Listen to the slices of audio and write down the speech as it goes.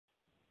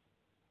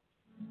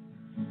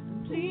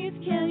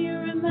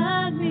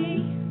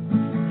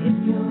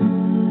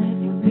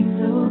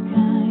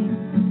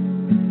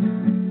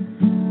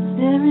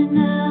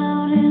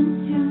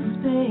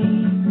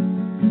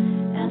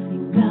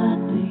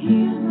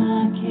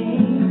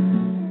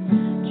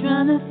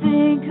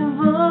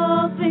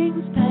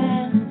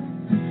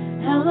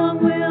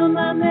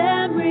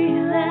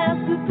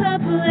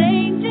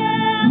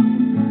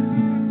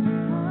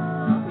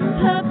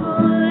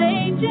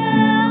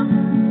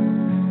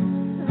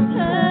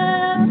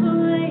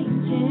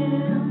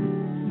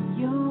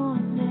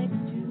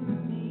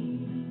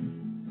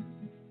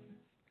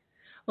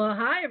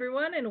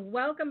and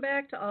welcome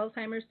back to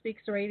Alzheimer's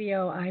Speaks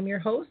Radio. I'm your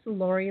host,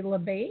 Lori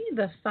LeBay,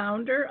 the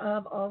founder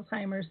of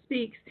Alzheimer's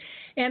Speaks,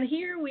 and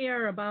here we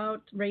are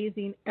about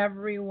raising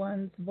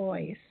everyone's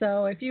voice.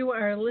 So if you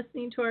are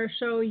listening to our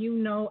show, you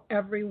know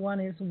everyone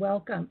is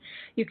welcome.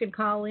 You can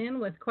call in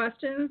with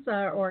questions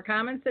or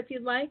comments if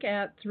you'd like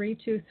at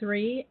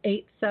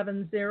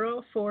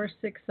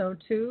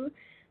 323-870-4602.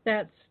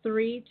 That's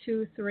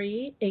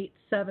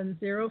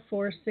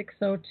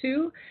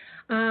 323-870-4602.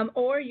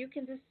 Or you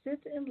can just sit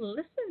and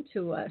listen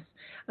to us.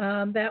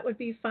 That would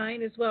be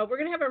fine as well. We're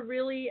going to have a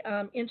really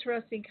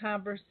interesting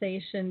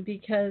conversation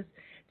because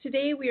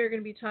today we are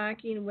going to be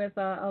talking with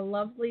a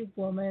lovely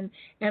woman,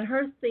 and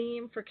her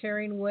theme for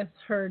caring with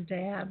her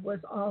dad was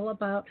all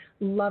about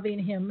loving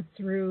him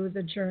through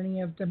the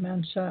journey of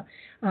dementia,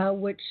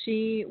 which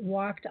she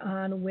walked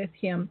on with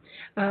him.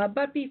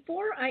 But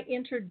before I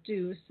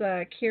introduce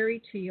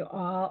Carrie to you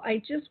all,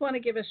 I just want to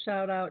give a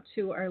shout out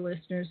to our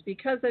listeners.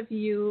 Because of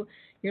you,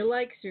 your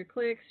likes, your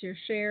clicks, your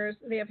shares,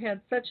 they have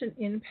had such an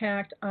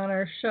impact on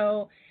our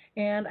show.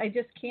 And I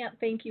just can't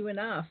thank you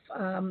enough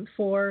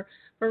for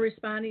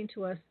responding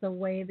to us the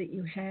way that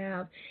you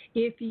have.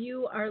 If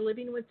you are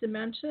living with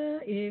dementia,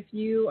 if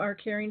you are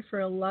caring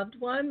for a loved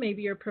one,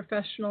 maybe your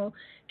professional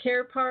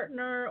care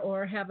partner,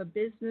 or have a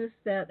business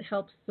that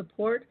helps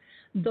support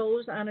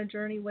those on a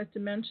journey with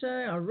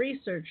dementia, a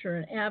researcher,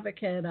 an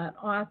advocate, an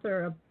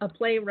author, a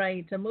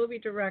playwright, a movie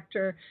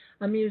director,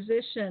 a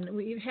musician,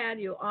 we've had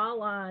you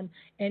all on,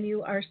 and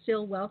you are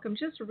still welcome.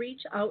 Just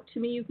reach out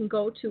to me. You can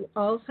go to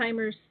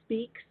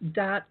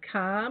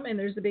alzheimersspeaks.com, and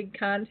there's a big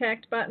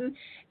contact button,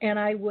 and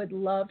I would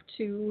love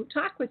to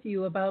talk with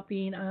you about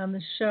being on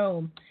the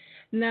show.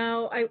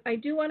 Now, I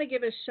do want to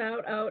give a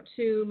shout out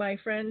to my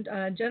friend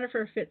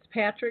Jennifer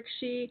Fitzpatrick.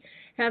 She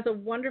has a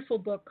wonderful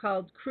book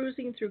called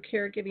Cruising Through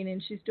Caregiving,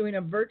 and she's doing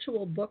a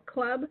virtual book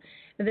club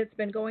that's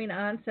been going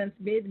on since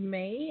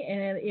mid-May,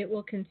 and it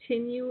will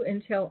continue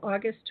until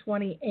August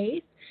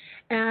 28th.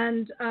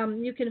 And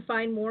you can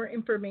find more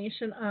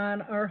information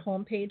on our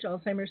homepage,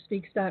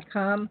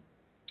 alzheimersspeaks.com.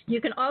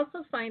 You can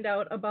also find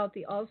out about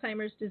the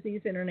Alzheimer's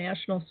Disease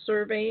International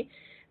Survey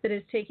that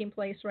is taking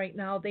place right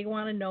now. They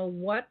want to know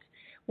what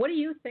do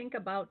you think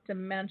about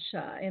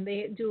dementia? And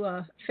they do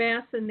a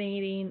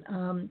fascinating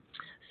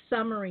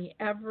summary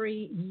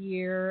every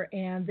year,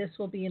 and this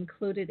will be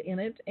included in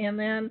it. And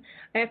then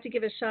I have to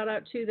give a shout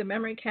out to the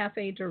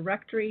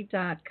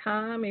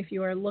memorycafedirectory.com if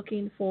you are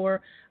looking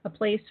for a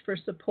place for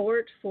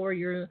support for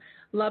your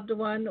loved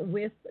one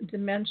with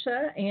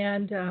dementia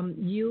and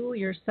you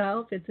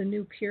yourself. It's a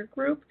new peer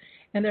group,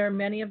 and there are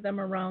many of them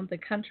around the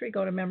country.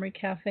 Go to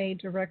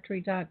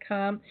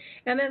memorycafedirectory.com.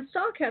 And then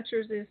Stall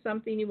Catchers is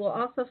something you will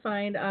also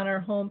find on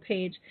our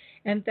homepage,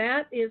 and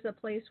that is a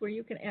place where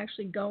you can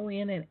actually go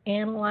in and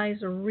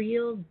analyze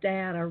real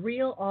data,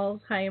 real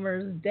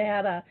Alzheimer's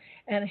data,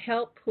 and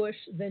help push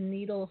the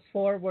needle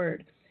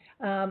forward.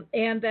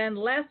 And then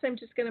last, I'm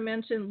just going to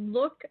mention,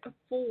 look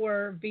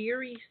for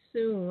very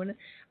soon,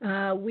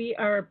 we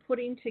are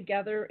putting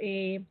together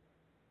a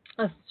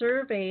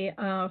survey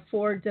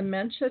for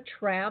dementia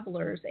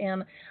travelers,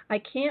 and I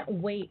can't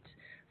wait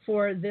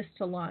for this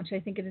to launch. I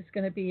think it is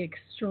going to be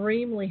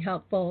extremely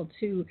helpful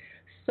to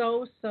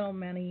so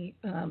many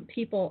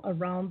people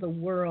around the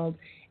world,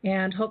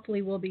 and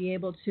hopefully we'll be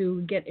able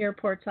to get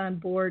airports on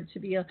board to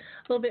be a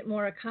little bit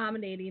more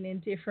accommodating in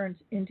different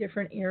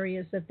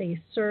areas that they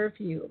serve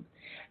you.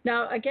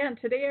 Now, again,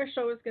 today our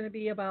show is going to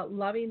be about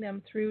loving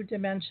them through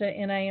dementia,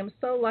 and I am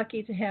so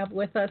lucky to have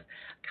with us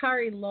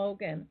Kari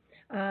Logan,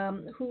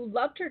 who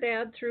loved her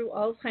dad through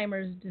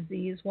Alzheimer's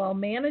disease while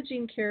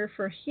managing care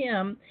for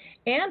him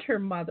and her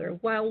mother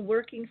while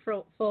working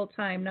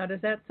full-time. Now,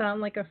 does that sound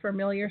like a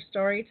familiar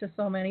story to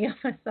so many of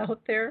us out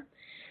there?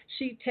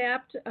 She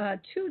tapped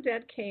two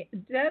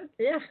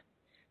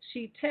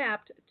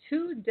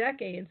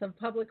decades of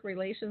public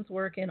relations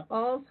work in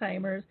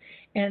Alzheimer's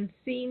and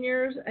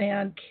seniors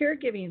and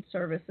caregiving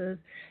services,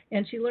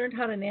 and she learned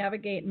how to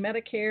navigate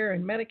Medicare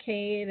and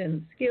Medicaid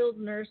and skilled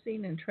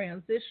nursing and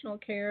transitional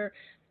care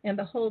and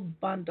the whole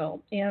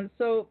bundle. And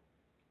so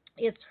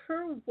it's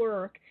her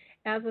work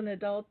as an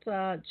adult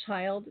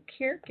child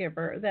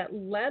caregiver that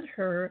led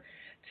her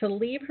to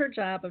leave her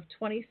job of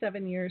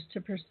 27 years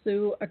to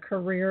pursue a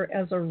career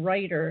as a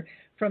writer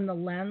from the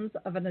lens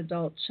of an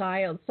adult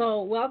child.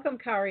 So welcome,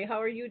 Kari.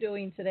 How are you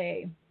doing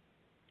today?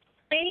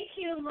 Thank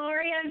you,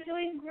 Lori. I'm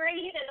doing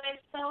great, and I'm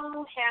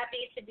so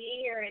happy to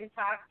be here and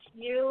talk to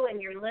you and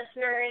your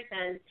listeners.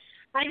 And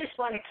I just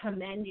want to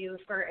commend you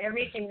for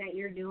everything that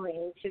you're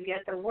doing to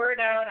get the word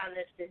out on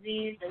this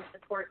disease and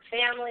support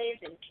families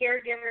and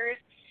caregivers.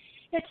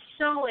 It's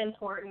so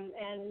important,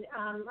 and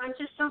I'm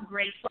just so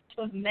grateful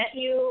to have met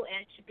you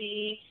and to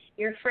be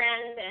your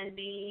friend and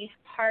be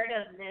part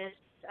of this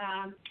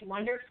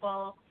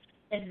wonderful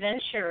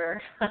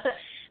adventure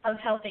of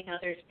helping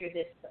others through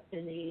this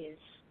disease.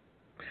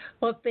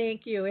 Well,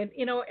 thank you. And,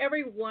 you know,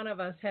 every one of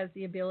us has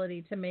the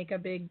ability to make a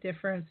big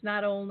difference,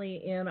 not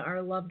only in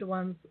our loved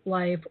one's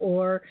life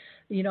or,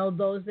 you know,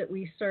 those that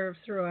we serve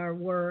through our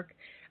work.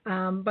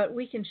 but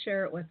we can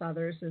share it with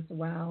others as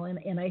well.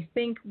 And I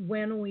think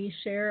when we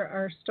share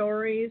our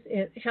stories,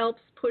 it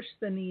helps push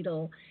the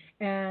needle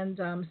and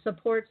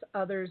supports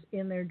others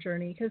in their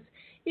journey, because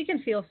you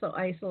can feel so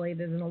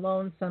isolated and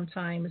alone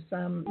sometimes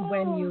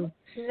when you.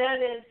 That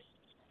is.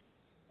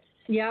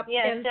 Yep.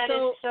 Yes, and that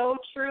so, is so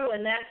true,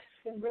 and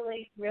that's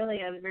really,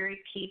 really a very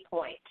key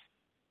point.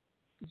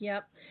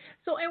 Yep.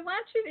 So I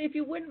want you, if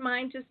you wouldn't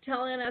mind, just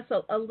telling us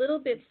a little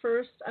bit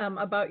first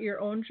about your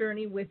own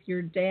journey with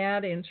your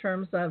dad in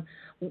terms of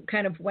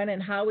kind of when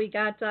and how he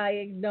got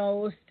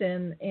diagnosed,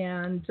 and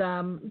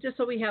just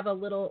so we have a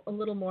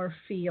little more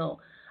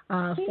feel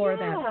for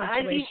that Yeah,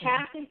 I'd be situation.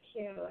 happy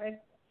to.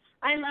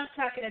 I love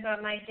talking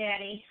about my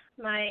daddy,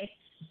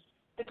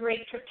 the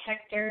great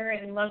protector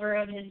and lover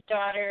of his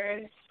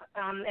daughters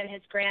and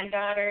his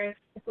granddaughters,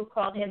 who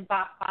called him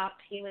Bop Bop.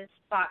 He was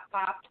Bop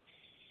Bop.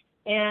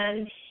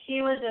 And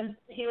he was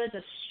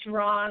a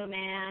strong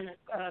man,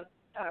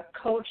 a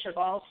coach of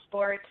all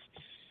sports,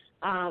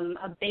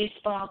 a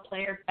baseball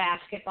player,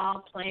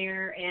 basketball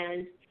player,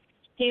 and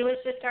he was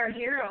just our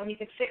hero. He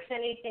could fix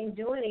anything,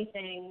 do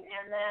anything.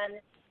 And then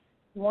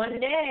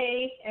one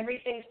day,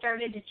 everything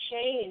started to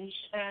change.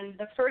 And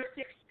the first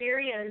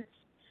experience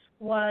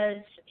was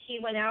he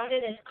went out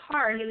in his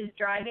car. He was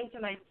driving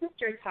to my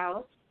sister's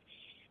house.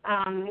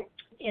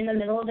 In the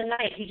middle of the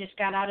night, he just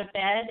got out of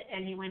bed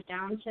and he went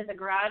down to the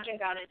garage and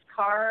got his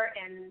car,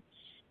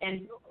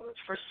 and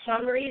for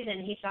some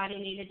reason he thought he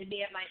needed to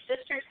be at my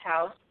sister's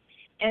house,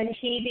 and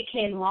he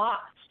became lost.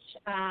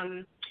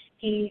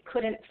 He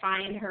couldn't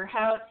find her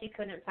house, he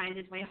couldn't find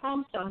his way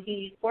home, so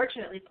he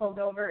fortunately pulled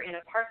over in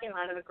a parking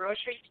lot of a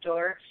grocery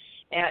store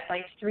at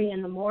like 3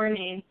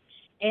 a.m.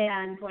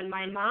 And when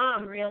my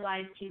mom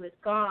realized he was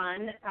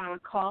gone,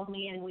 called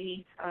me, and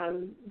we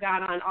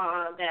got on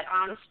that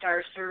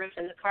OnStar service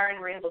in the car and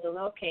were able to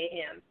locate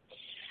him.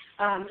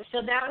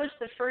 So that was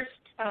the first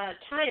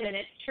time, and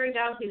it turned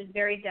out he was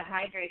very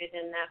dehydrated,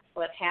 and that's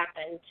what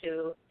happened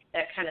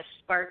that kind of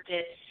sparked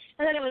it.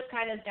 And then it was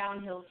kind of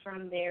downhill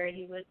from there.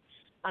 He would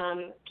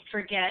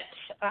forget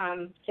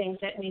things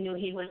that we knew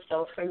he was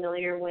so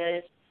familiar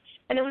with.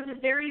 And it was a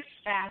very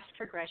fast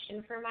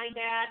progression for my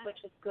dad, which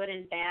was good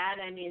and bad.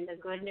 I mean, the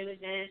good news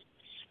is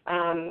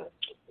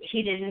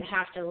he didn't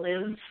have to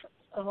live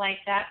like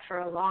that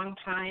for a long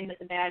time, but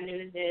the bad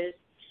news is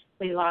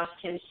we lost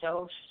him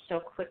so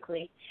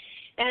quickly.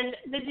 And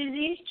the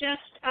disease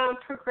just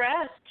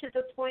progressed to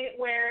the point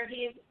where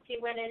he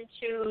went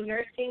into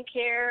nursing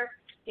care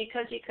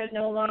because he could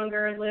no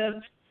longer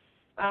live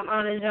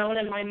on his own.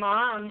 And my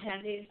mom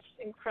had these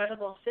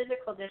incredible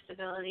physical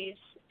disabilities.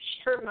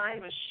 Her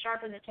mind was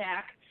sharp as a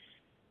tack,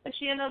 but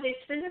she had all these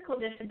physical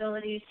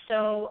disabilities,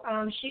 so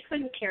she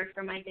couldn't care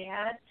for my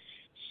dad.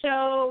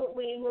 So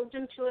we moved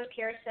him to a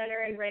care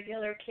center in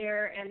regular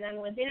care, and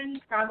then within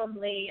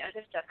probably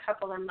just a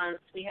couple of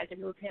months, we had to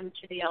move him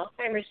to the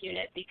Alzheimer's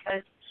unit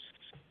because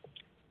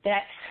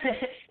that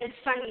it's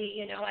funny,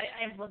 you know,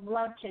 I would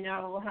love to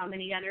know how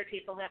many other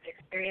people have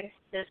experienced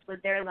this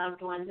with their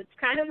loved ones. It's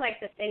kind of like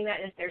the thing that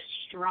is their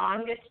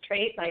strongest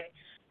trait. Like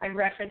I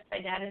referenced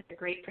my dad as the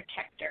great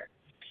protector.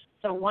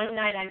 So one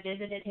night I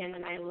visited him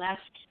and I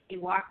left. He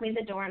walked me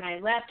the door and I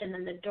left, and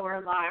then the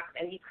door locked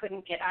and he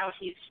couldn't get out.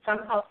 He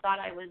somehow thought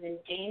I was in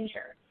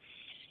danger.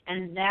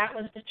 And that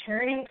was the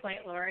turning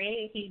point,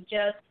 Lori. He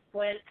just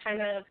went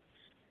kind of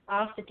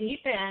off the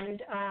deep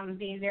end,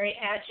 being very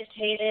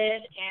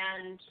agitated,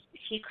 and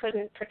he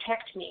couldn't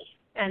protect me.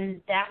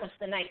 And that was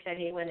the night that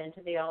he went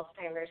into the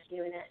Alzheimer's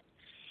unit.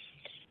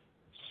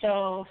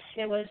 So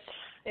it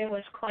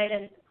was quite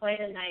a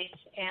night.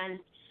 And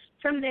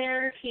from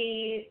there,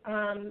 he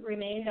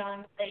remained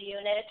on the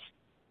unit,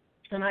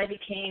 and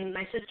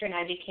my sister and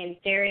I became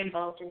very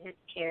involved in his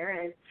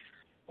care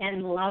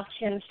and loved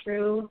him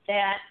through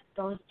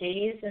those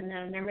days in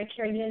the memory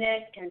care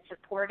unit and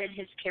supported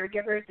his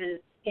caregivers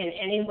in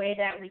any way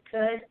that we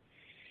could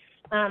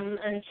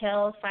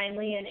until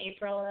finally in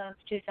April of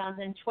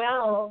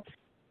 2012,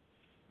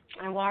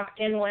 I walked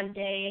in one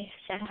day,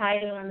 said hi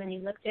to him, and he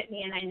looked at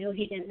me, and I knew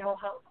he didn't know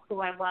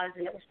who I was,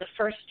 and it was the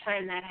first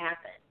time that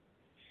happened.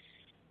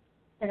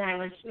 And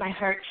my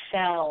heart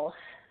fell,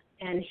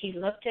 and he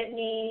looked at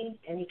me,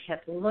 and he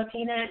kept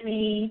looking at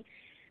me,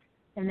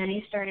 and then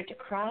he started to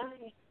cry,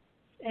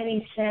 and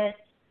he said,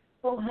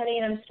 "Oh,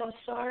 honey, I'm so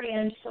sorry,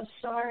 I'm so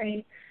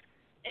sorry."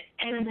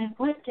 And I'm like,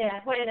 "What,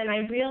 Dad? What?" And I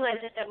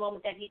realized at that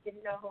moment that he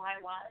didn't know who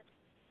I was.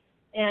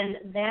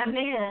 And that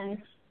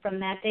man, from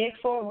that day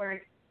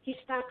forward, he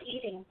stopped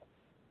eating.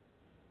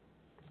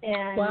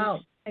 And wow.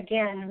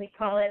 Again, we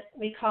call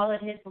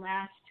it his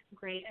last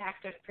great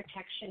act of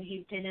protection.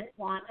 He didn't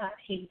want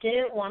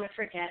to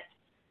forget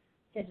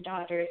his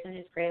daughters and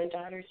his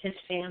granddaughters, his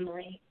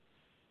family.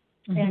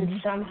 Mm-hmm.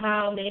 And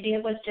somehow, maybe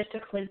it was just a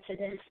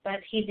coincidence, but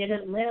he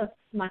didn't live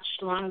much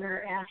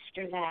longer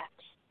after that.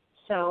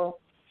 So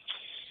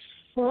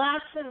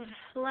lots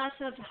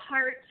of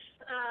heart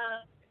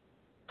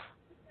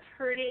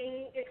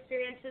hurting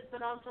experiences,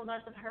 but also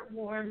lots of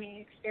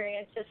heartwarming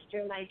experiences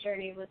through my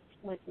journey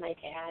with my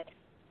dad.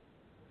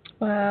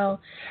 Wow.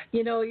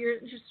 Your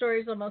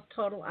story is almost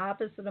total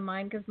opposite of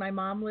mine because my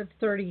mom lived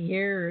 30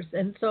 years.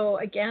 And so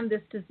again,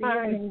 this disease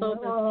I is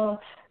know.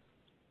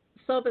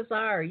 so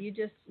bizarre. You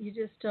just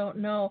don't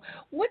know.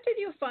 What did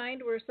you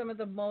find were some of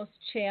the most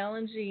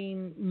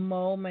challenging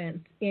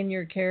moments in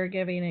your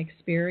caregiving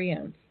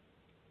experience?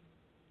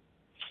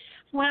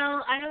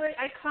 Well,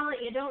 I call it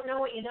you don't know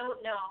what you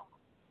don't know.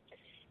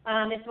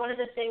 It's one of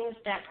the things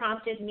that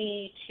prompted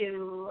me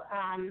to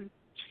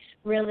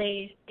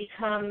really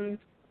become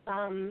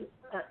uh,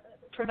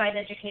 provide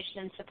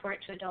education and support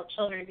to adult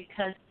children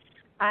because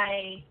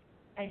I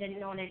didn't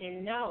know what I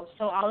didn't know.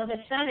 So all of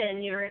a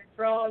sudden, you're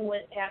thrown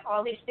with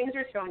all these things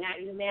are thrown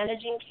at you: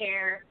 managing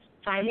care,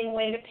 finding a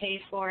way to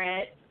pay for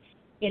it.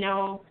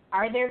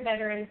 Are there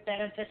veterans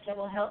benefits that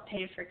will help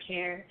pay for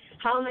care?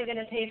 How am I going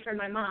to pay for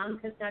my mom?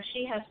 Because now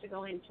she has to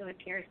go into a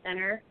care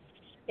center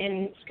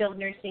in skilled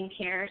nursing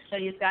care. So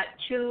you've got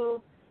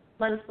 2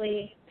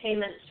 monthly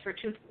payments for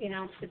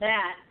for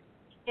that.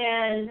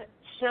 And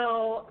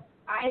so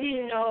I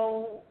didn't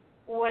know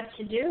what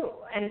to do.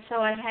 And so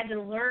I had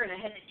to learn.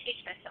 I had to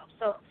teach myself.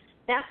 So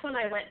that's when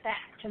I went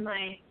back to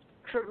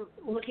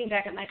looking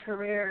back at my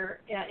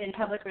career in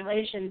public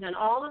relations and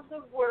all of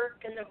the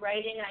work and the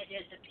writing I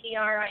did, the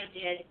PR I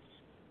did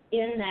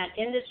in that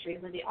industry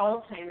with the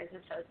Alzheimer's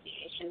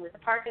Association, with the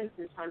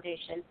Parkinson's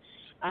Foundation,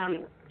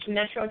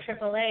 Metro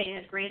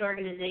AAA, a great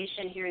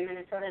organization here in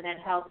Minnesota that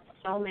helps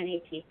so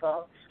many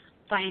people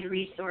find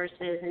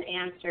resources and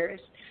answers.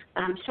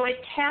 So I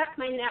tapped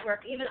my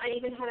network. I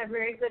even had a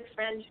very good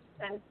friend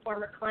and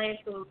former client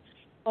who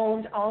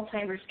owned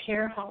Alzheimer's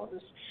care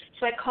homes.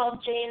 So I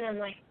called Jane. I'm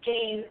like,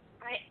 Jane,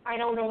 I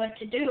don't know what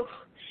to do.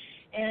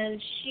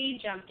 And she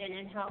jumped in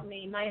and helped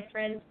me. My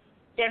friend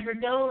Deborah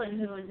Dolan,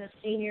 who was a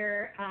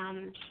senior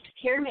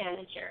care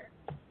manager,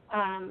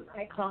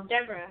 I called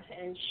Deborah,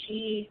 and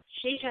she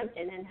jumped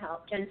in and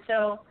helped. And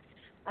so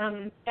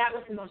that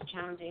was the most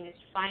challenging, is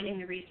finding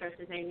the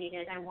resources I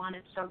needed. I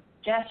wanted so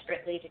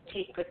desperately to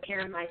take good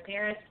care of my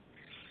parents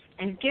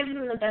and give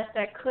them the best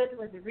I could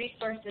with the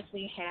resources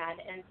we had.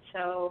 And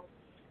so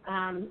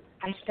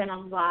I spent a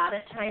lot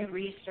of time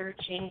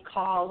researching,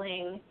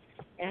 calling,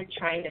 and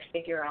trying to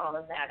figure all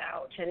of that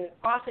out, and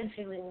often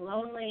feeling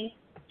lonely,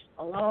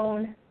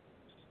 alone,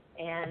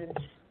 and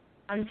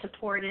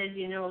unsupported.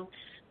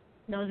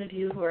 Those of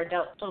you who are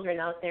adult children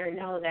out there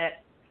know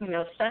that,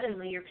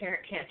 suddenly your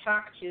parent can't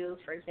talk to,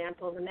 for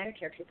example, the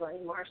Medicare people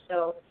anymore.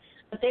 So,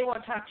 but they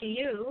won't talk to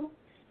you.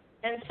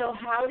 And so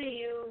how do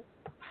you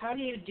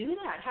do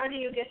that? How do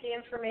you get the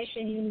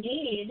information you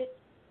need?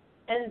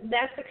 And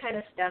that's the kind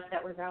of stuff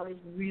that was always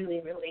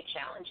really, really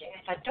challenging.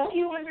 I thought, don't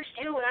you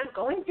understand what I'm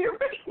going through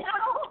right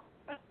now?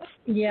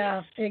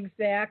 Yeah,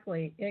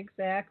 exactly.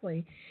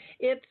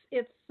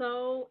 It's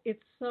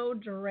so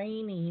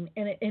draining,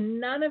 and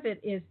none of it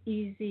is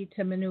easy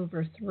to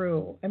maneuver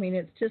through. I mean,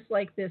 it's just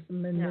like this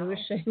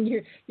minutia. No.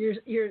 And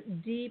you're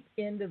deep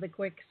into the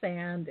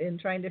quicksand and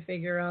trying to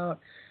figure out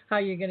how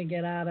you're going to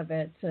get out of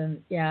it.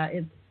 And yeah,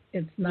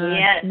 it's not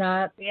Yes.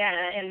 not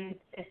Yeah, and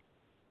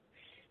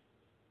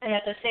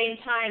at the same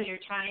time, you're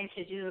trying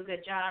to do a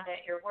good job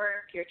at your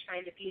work. You're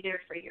trying to be there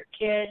for your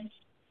kids.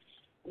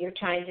 You're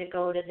trying to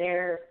go to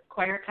their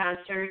choir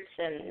concerts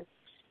and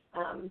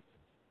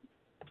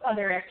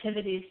other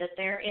activities that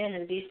they're in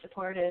and be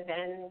supportive.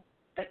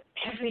 But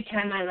every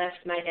time I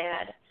left my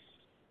dad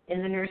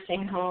in the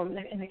nursing home,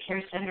 in the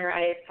care center,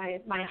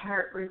 my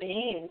heart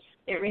remained.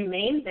 It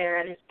remained there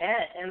at his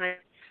bed, and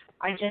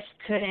I just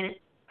couldn't.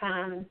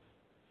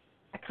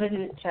 I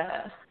couldn't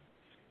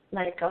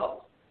let it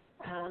go.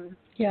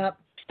 Yep.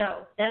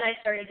 So then I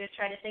started to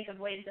try to think of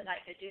ways that I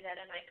could do that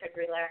and I could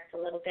relax a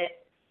little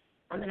bit.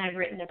 And I've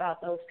written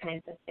about those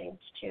kinds of things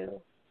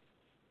too.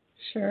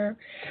 Sure.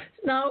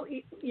 Now,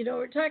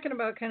 we're talking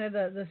about kind of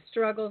the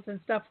struggles and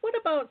stuff. What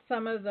about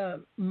some of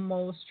the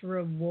most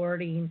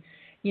rewarding,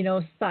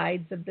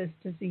 sides of this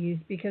disease?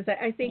 Because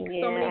I think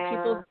so many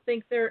people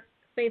think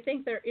they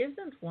think there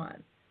isn't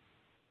one.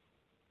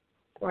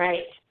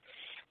 Right.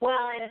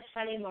 Well, and it's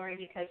funny, Lori,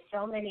 because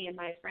so many of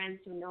my friends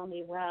who know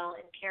me well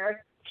and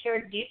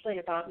cared deeply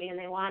about me, and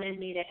they wanted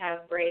me to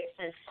have breaks,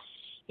 and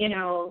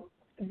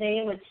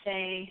they would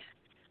say,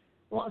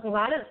 well,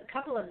 a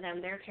couple of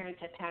them, their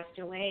parents had passed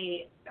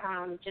away,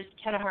 just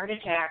had a heart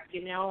attack,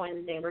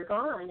 and they were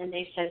gone, and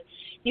they said,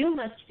 you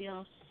must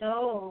feel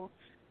so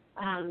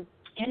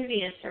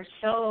envious or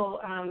so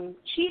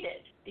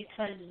cheated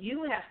because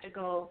you have to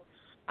go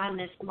on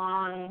this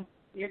long.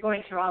 You're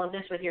going through all of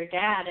this with your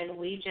dad, and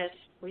we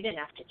didn't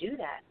have to do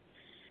that.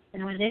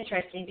 And it was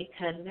interesting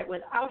because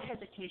without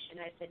hesitation,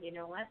 I said, you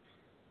know what?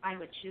 I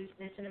would choose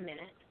this in a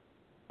minute.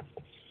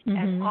 Mm-hmm.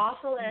 As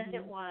awful as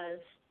it was,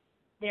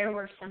 there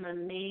were some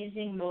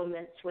amazing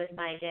moments with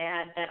my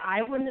dad that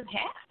I wouldn't have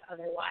had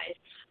otherwise.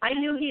 I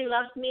knew he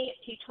loved me.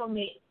 He told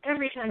me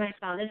every time I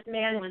saw him, this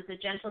man was a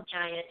gentle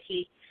giant.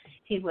 He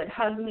would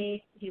hug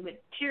me. He would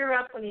tear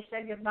up when he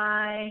said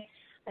goodbye.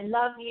 I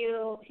love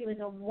you. He was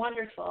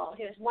wonderful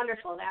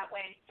that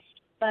way.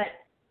 But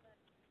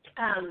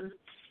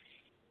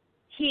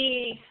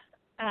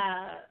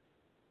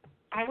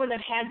I I would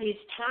have had these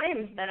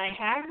times that I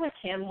had with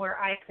him where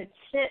I could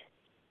sit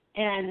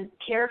and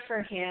care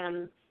for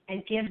him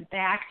and give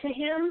back to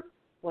him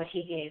what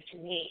he gave to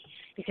me,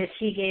 because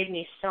he gave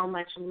me so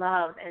much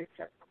love and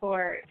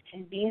support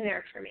and being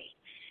there for me.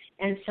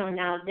 And so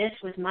now this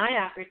was my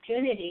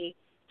opportunity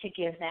to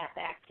give that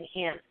back to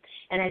him.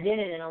 And I did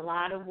it in a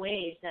lot of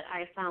ways that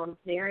I found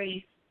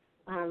very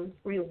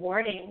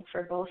rewarding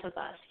for both of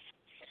us.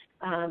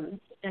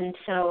 And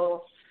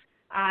so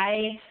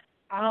I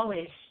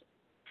always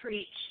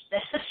preach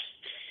this,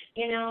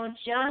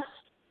 just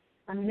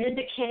amid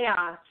the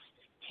chaos,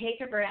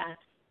 take a breath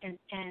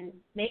and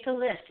make a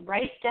list,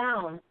 write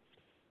down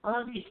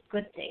all of these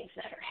good things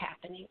that are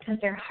happening, because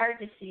they're hard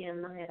to see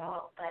in light at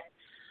all. But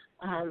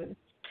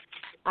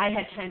I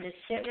had time to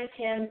sit with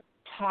him,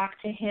 talk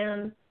to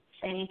him,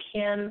 thank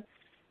him.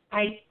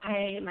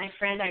 My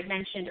friend I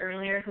mentioned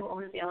earlier, who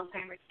owns the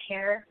Alzheimer's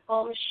care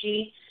home,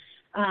 she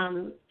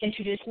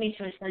introduced me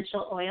to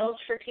essential oils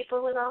for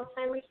people with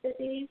Alzheimer's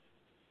disease.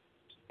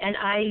 And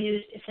I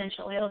used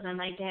essential oils on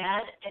my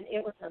dad, and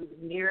it was a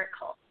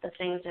miracle, the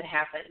things that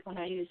happened when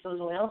I used those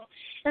oils.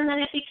 And then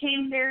it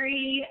became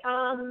very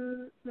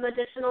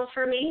medicinal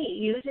for me,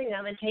 using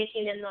them and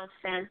taking in those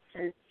scents.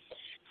 And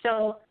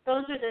so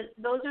those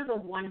are the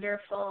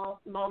wonderful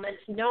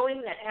moments,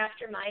 knowing that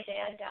after my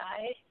dad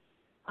died,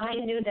 I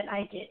knew that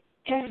I did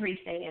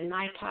everything in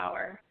my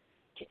power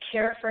to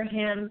care for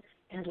him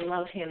and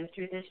love him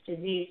through this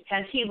disease,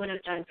 as he would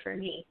have done for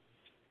me.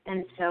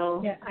 And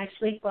so I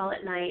sleep well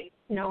at night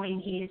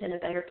knowing he's in a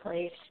better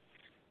place,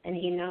 and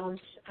he knows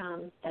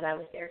that I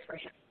was there for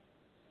him.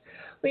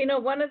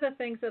 Well, one of the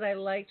things that I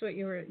liked what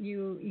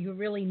you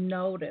really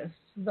noticed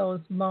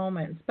those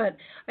moments. But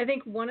I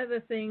think one of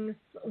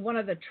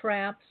the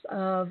traps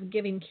of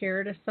giving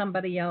care to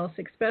somebody else,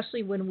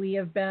 especially when we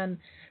have been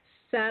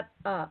set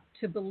up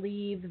to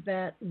believe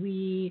that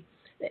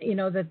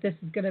that this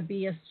is going to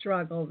be a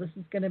struggle, this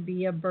is going to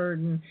be a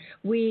burden.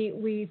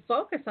 We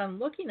focus on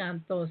looking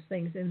on those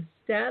things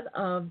instead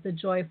of the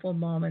joyful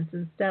moments,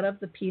 instead of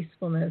the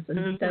peacefulness,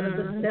 instead of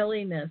the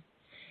silliness.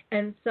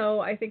 And so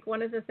I think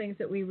one of the things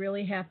that we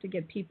really have to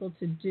get people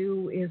to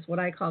do is what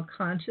I call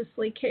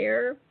consciously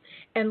care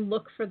and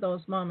look for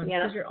those moments,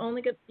 because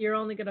you're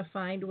only going to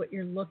find what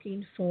you're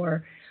looking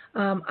for.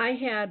 I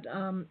had,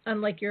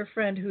 unlike your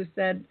friend who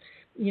said,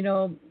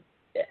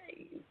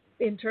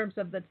 in terms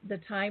of the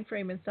time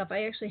frame and stuff,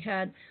 I actually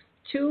had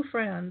two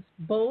friends,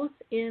 both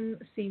in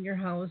senior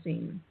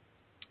housing,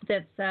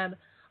 that said,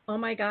 "Oh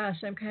my gosh,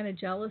 I'm kind of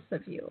jealous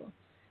of you."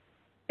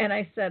 And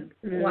I said,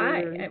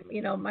 "Why?"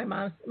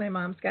 My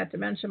mom's got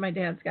dementia, my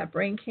dad's got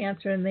brain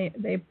cancer, and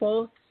they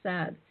both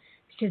said,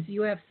 "Because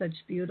you have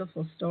such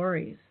beautiful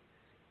stories.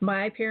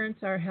 My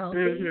parents are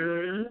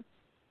healthy.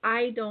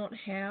 I don't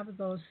have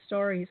those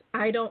stories.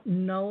 I don't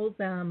know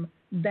them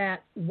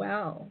that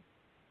well.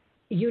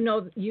 You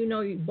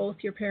know both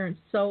your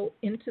parents so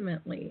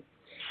intimately,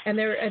 and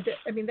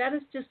that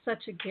is just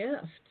such a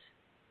gift,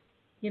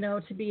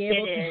 to be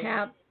able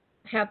to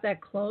have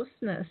that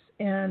closeness,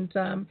 and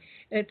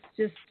it's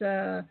just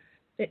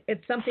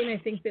it's something I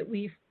think that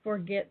we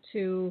forget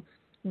to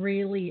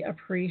really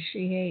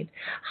appreciate.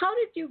 How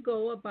did you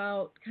go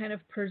about kind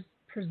of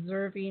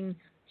preserving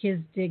his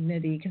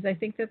dignity? Because I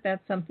think that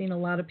that's something a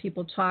lot of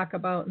people talk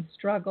about and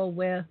struggle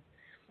with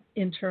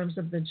in terms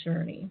of the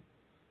journey.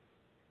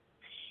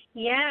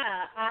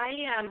 Yeah, I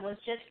was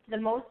just, the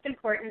most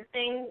important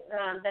thing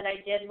that I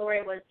did,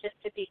 Lori, was just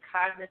to be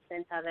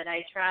cognizant of it.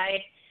 I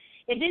tried.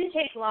 It didn't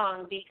take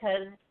long,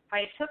 because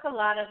I took a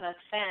lot of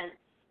offense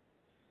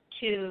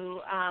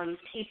to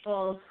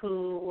people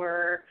who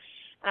were,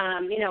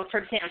 for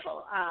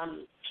example,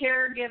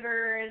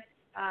 caregivers,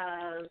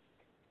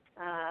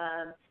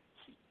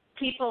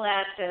 people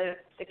at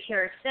the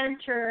care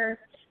center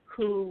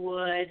who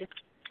would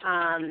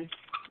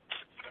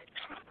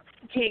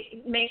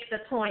make the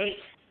point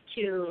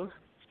to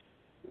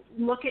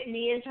look at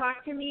me and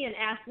talk to me and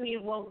ask me,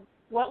 well,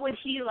 what would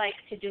he like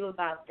to do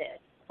about this?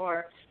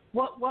 Or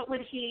what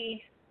would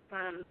he,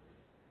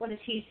 what does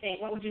he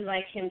think? What would you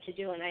like him to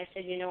do? And I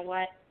said, you know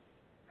what?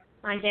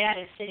 My dad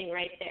is sitting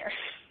right there.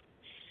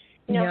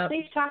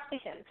 Please talk to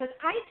him. Because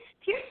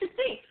here's the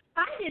thing.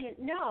 I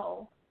didn't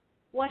know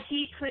what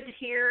he could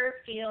hear,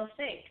 feel,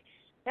 think.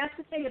 That's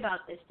the thing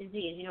about this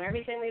disease.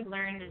 Everything we've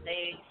learned is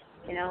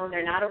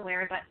they're not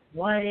aware, but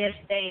what if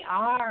they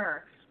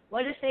are?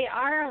 What if they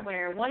are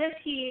aware? What if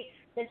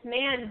this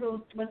man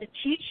who was a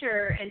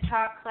teacher and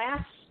taught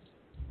class,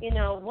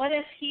 what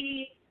if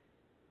he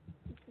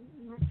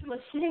was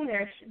sitting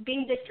there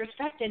being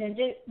disrespected and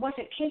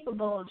wasn't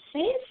capable of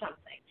saying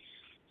something?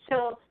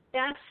 So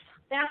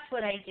that's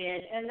what I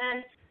did. And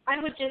then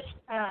I would just,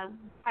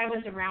 I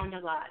was around a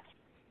lot.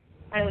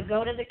 I would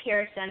go to the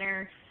care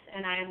center,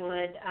 and I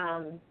would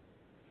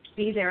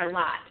be there a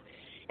lot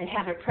and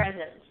have a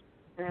presence.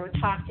 And I would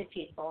talk to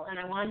people, and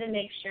I wanted to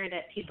make sure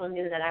that people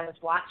knew that I was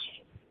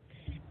watching,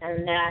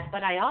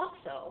 but I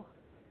also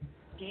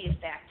gave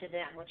back to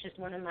them, which is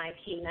one of my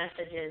key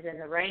messages in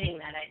the writing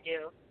that I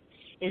do,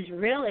 is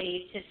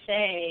really to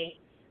say,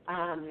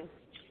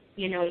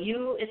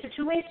 it's a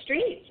two-way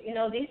street.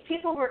 These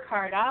people work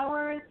hard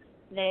hours.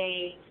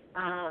 They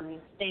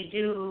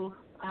do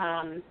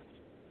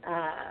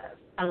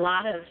a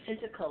lot of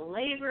physical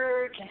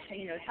labor to,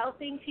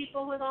 helping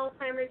people with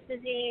Alzheimer's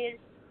disease.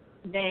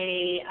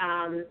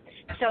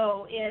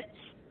 So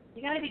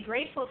you got to be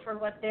grateful for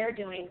what they're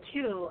doing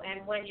too.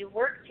 And when you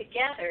work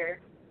together,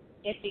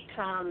 it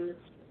becomes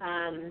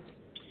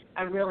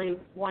a really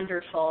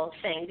wonderful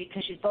thing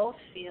because you both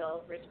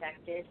feel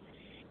respected.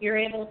 You're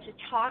able to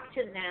talk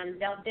to them.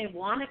 They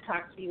want to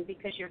talk to you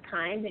because you're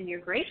kind and you're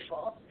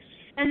grateful.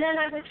 And then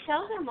I would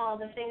tell them all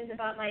the things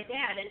about my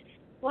dad. And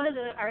one of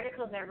the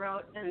articles I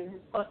wrote and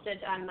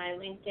posted on my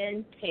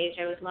LinkedIn page,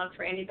 I would love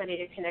for anybody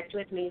to connect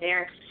with me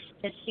there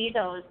to see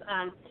those.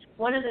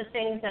 One of the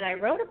things that I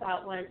wrote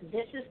about was,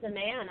 this is the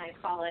man, I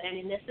call it. I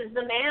mean, this is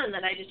the man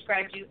that I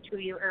described to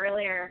you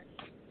earlier.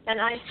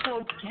 And I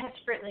so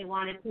desperately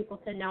wanted people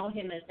to know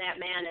him as that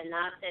man and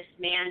not this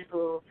man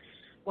who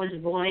was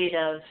void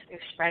of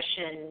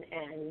expression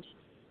and,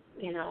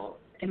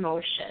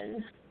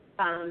 emotion.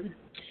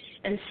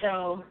 And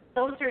so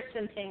those are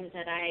some things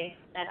that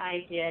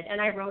I did,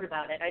 and I wrote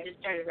about it. I just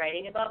started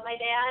writing about my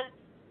dad,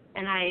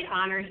 and I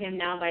honor him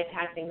now by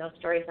passing those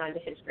stories on to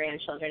his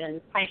grandchildren.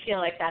 And I feel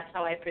like that's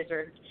how I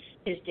preserved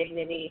his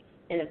dignity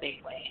in a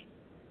big way.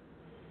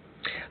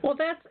 Well,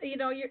 that's,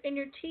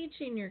 you're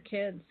teaching your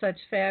kids such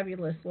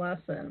fabulous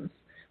lessons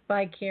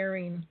by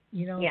caring,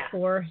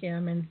 for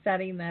him and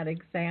setting that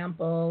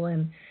example.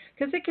 And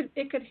because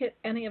it could hit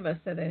any of us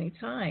at any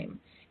time.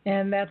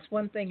 And that's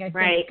one thing I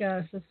think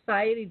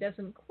society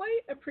doesn't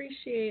quite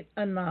appreciate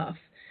enough,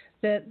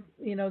 that,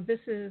 this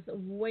is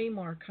way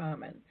more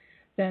common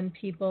than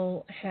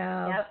people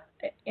have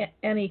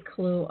any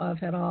clue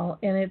of at all.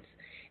 And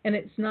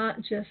it's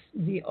not just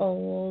the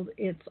old,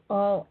 it's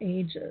all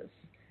ages.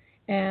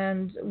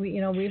 And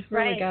we've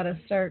really got to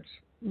start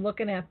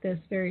looking at this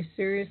very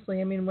seriously.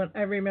 I mean, when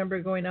I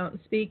remember going out and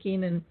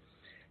speaking and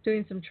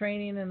doing some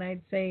training, and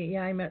I'd say,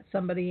 I met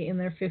somebody in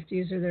their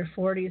 50s or their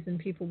 40s, and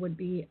people would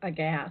be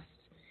aghast.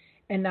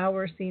 And now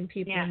we're seeing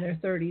people in their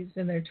 30s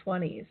and their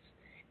 20s,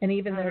 and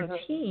even their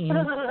teens.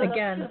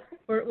 Again,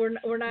 we're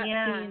not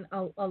seeing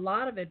a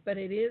lot of it, but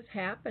it is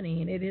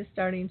happening. It is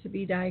starting to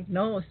be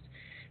diagnosed.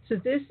 So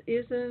this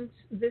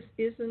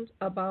isn't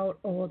about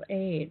old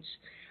age.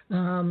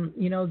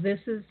 This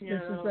is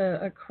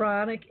a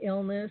chronic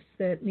illness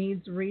that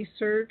needs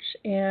research,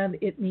 and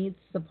it needs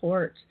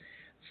support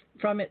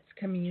from its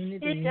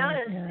community. It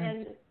does,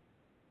 and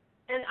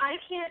I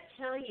can't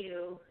tell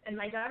you, and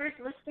my daughter's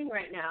listening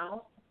right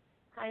now.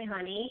 Hi,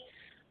 honey.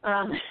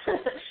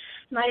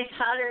 My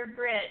daughter,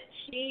 Britt,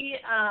 she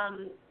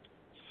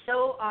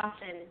so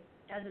often,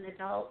 as an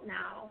adult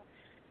now,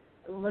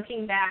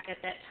 looking back at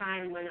that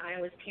time when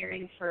I was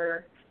caring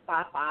for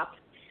Bop,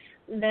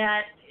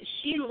 that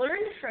she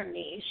learned from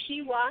me.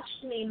 She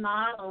watched me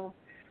model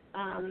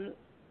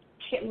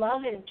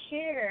love and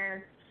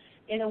care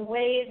in a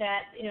way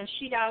that,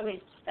 she'd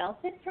always felt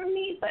it from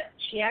me, but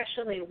she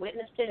actually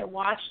witnessed it and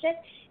watched it,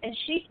 and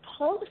she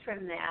pulled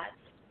from that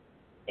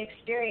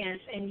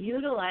experience and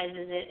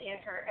utilizes it in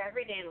her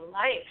everyday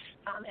life,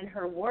 in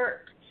her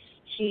work.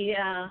 She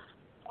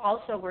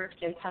also works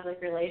in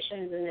public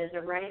relations and is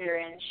a writer,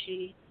 and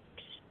she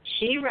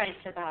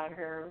writes about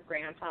her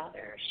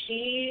grandfather.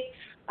 She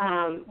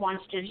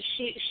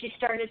she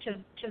started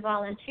to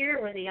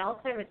volunteer with the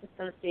Alzheimer's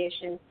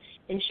Association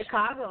in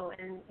Chicago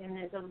and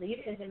is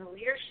in a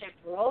leadership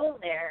role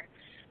there.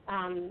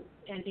 And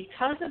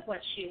because of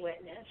what she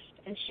witnessed,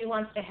 and she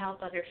wants to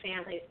help other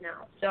families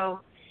now.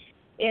 So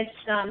it's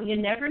you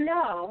never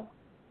know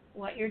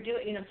what you're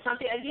doing.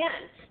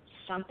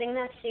 Something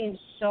that seems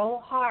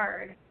so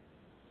hard,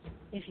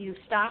 if you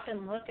stop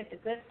and look at the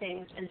good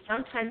things, and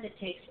sometimes it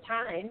takes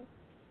time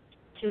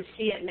to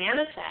see it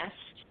manifest,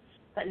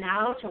 but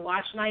now to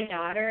watch my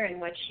daughter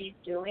and what she's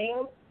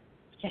doing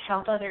to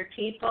help other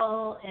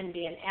people and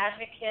be an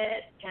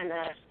advocate and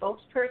a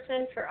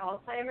spokesperson for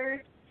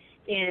Alzheimer's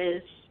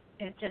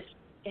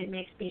it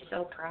makes me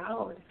so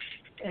proud.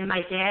 And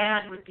my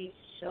dad would be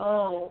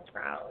so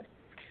proud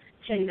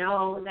to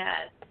know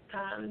that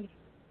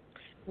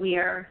we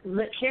are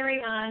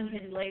carrying on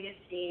his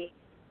legacy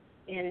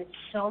in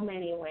so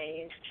many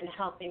ways and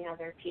helping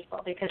other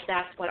people, because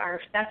that's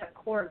a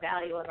core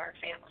value of our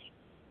family,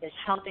 is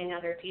helping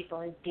other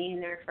people and being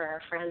there for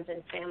our friends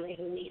and family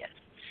who need us.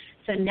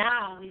 So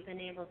now we've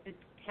been able to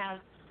have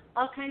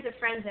all kinds of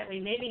friends that we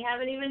maybe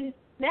haven't even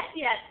met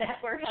yet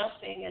that we're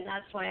helping, and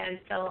that's why I'm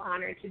so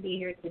honored to be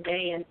here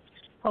today and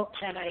hope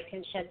that I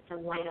can shed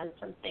some light on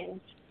some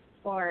things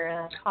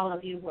for all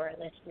of you who are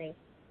listening.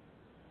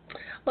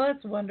 Well,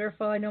 that's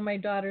wonderful. I know my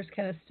daughter's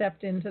kind of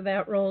stepped into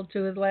that role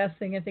too. The last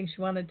thing I think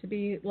she wanted to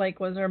be like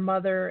was her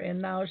mother,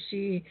 and now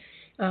she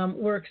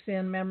works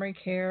in memory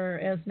care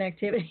as an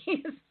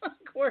activities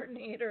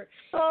coordinator.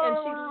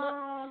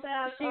 Oh,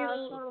 that's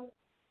awesome.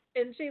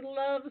 And she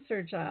loves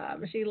her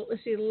job. She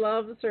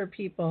loves her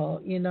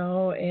people,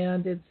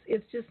 and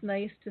it's just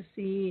nice to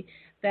see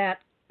that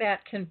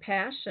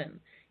compassion,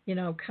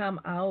 come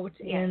out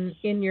Yes.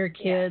 in your Yes.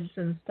 kids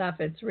and stuff.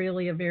 It's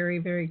really a very,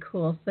 very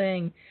cool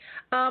thing.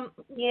 Um,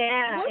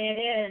 Yeah, what it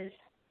is.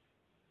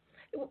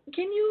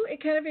 can you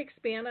kind of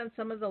expand on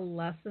some of the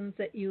lessons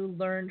that you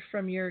learned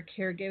from your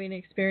caregiving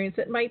experience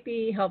that might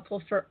be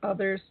helpful for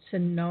others to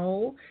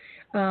know?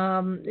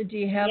 Do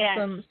you have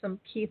Yes, some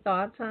key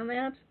thoughts on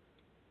that?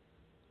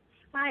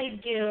 I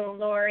do,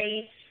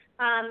 Lori.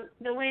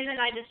 The way that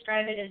I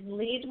describe it is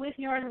lead with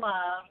your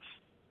love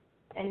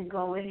and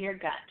go with your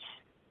gut.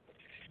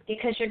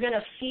 Because you're going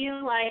to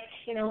feel like,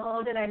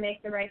 oh, did I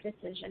make the right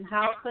decision?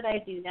 How could I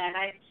do that?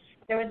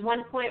 There was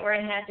one point where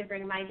I had to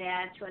bring my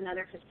dad to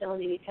another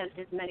facility because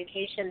his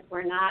medications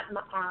were not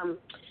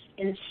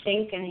in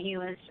sync, and he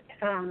was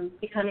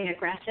becoming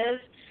aggressive.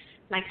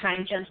 My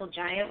kind, gentle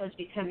giant was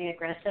becoming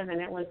aggressive,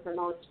 and it was the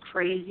most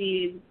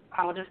crazy,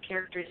 out of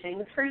character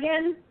thing for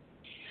him.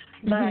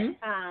 But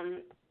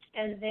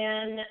and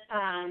then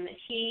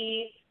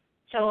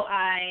so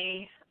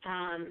I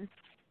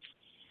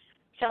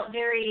felt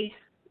very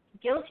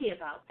guilty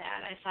about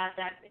that. I thought,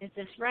 that is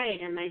this right?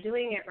 Am I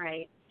doing it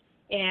right?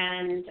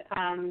 And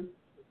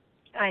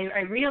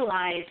I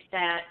realized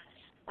that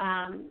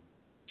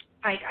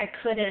I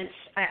couldn't.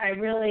 I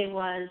really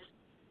was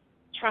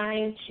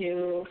trying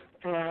to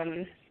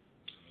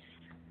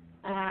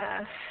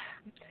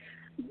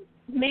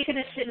make a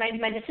decision.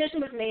 My decision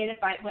was made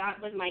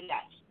with my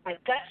gut. My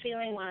gut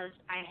feeling was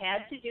I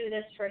had to do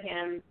this for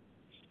him,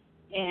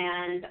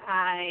 and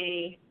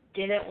I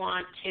didn't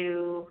want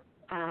to.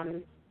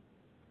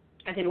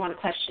 I didn't want to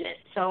question it.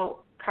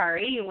 So,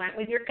 Kari, you went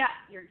with your gut.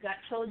 Your gut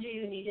told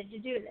you needed to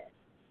do this,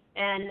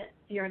 and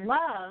your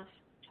love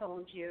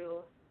told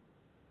you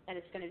that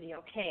it's going to be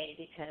okay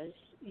because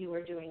you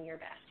were doing your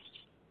best.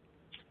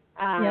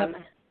 Yep.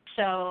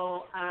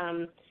 So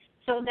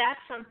that's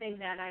something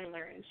that I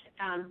learned.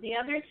 The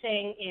other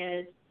thing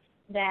is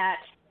that,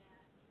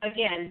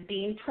 again,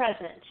 being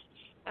present.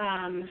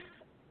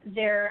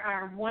 There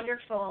are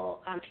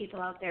wonderful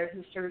people out there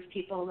who serve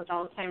people with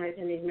Alzheimer's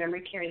in these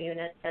memory care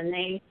units, and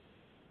they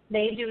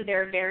do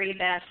their very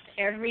best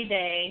every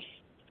day.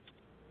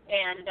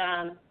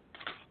 And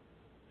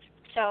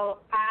so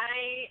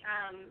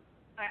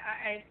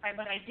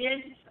but I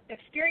did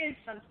experience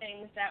some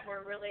things that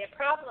were really a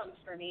problem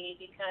for me,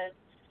 because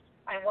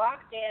I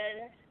walked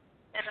in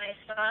and I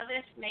saw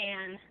this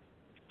man.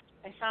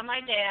 I saw my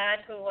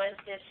dad, who was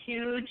this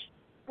huge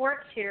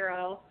sports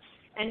hero,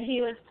 and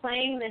he was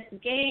playing this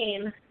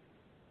game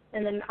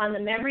on the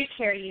memory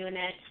care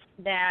unit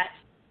that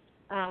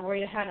where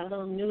you had a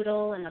little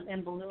noodle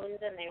and balloons,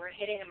 and they were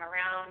hitting him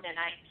around, and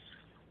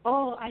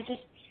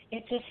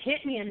it just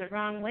hit me in the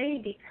wrong way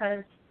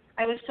because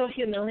I was so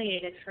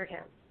humiliated for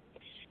him.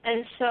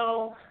 And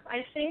so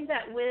I think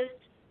that with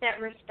that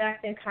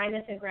respect and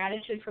kindness and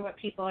gratitude for what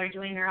people are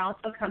doing, there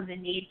also comes a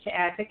need to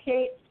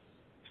advocate,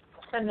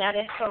 and that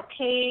it's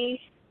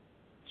okay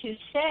to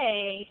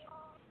say,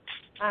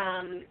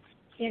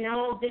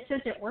 this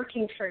isn't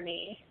working for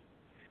me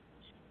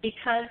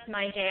because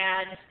my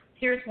dad,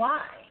 here's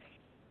why,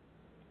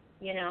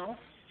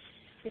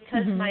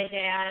 because my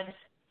dad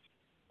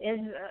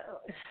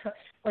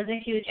was a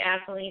huge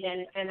athlete,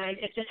 and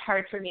it's just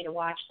hard for me to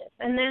watch this.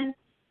 And then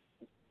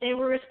they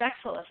were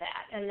respectful of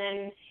that, and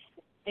then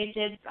they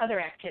did other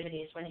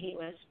activities when he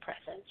was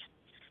present.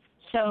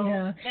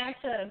 So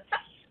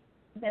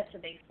that's a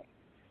big thing.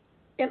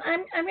 And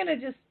I'm going to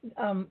just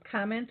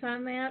comment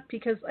on that,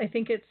 because I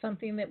think it's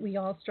something that we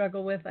all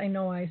struggle with. I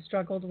know I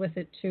struggled with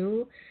it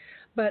too.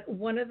 But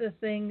one of the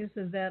things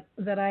is that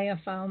I have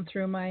found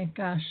through my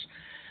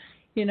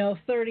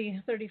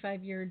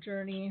 35-year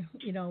journey,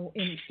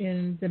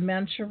 in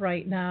dementia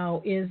right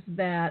now, is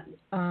that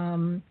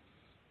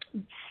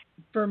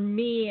for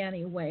me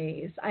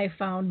anyways, I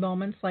found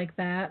moments like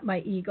that, my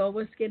ego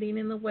was getting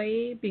in the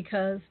way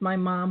because my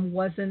mom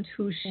wasn't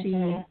who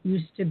she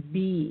used to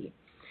be.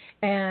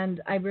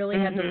 And I really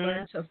had to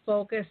learn to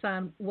focus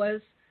on,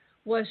 was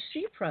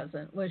she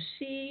present? Was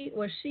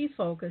she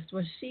focused?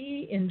 Was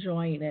she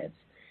enjoying it?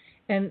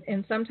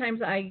 And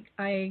sometimes I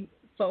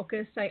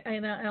focused.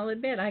 And I'll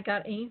admit I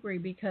got angry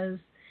because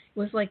it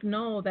was like,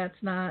 no, that's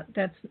not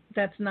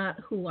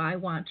who I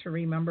want to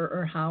remember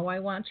or how I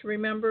want to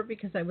remember,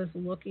 because I was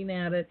looking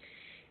at it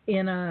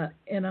in a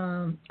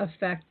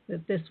effect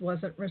that this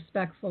wasn't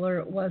respectful, or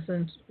it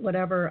wasn't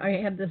whatever.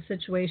 I had this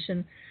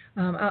situation.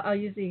 I'll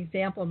use the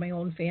example of my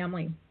own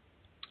family,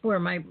 where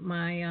my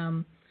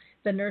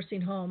the nursing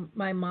home,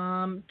 my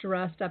mom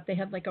dressed up. They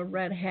had like a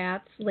red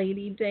hats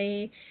lady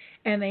day,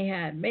 and they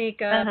had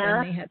makeup,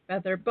 and they had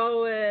feather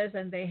boas,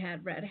 and they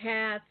had red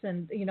hats,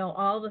 and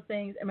all the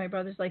things. And my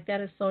brother's like,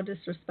 that is so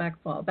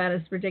disrespectful. That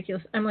is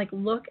ridiculous. I'm like,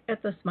 look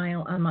at the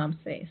smile on Mom's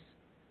face.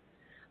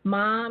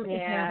 Mom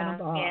is having a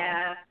ball.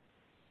 Yeah.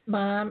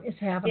 Mom is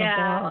having a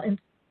ball.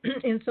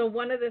 And so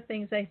one of the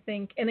things I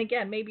think, and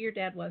again, maybe your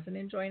dad wasn't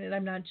enjoying it.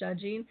 I'm not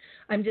judging.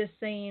 I'm just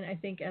saying, I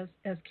think as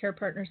care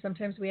partners,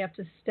 sometimes we have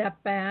to step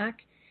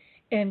back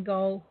and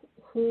go,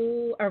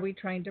 who are we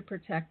trying to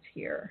protect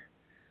here?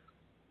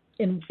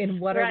 In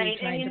what are we trying to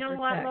protect? And you know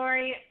what,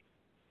 Lori?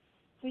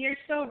 you're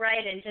so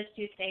right, and just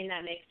you saying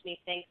that makes me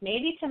think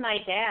maybe to my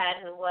dad,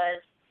 who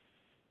was,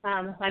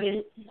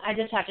 I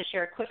just have to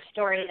share a quick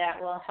story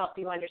that will help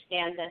you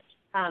understand this.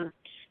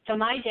 So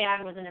my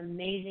dad was an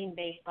amazing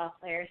baseball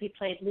player. He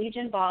played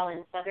Legion ball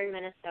in southern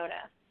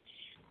Minnesota.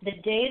 The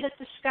day that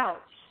the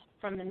scouts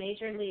from the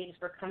major leagues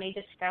were coming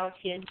to scout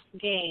his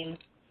game,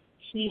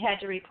 he had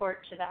to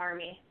report to the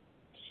Army.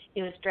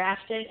 He was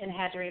drafted and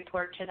had to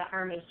report to the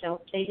Army,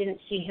 so they didn't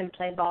see him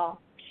play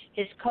ball.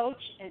 His coach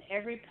and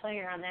every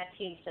player on that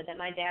team said that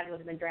my dad would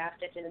have been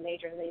drafted to the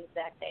major leagues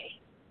that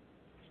day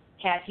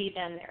had he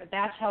been there.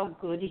 That's how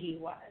good he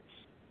was.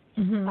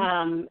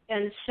 Mm-hmm.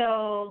 And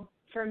so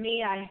for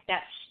me,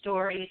 that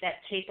story,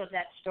 that tape of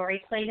that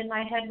story played in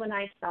my head when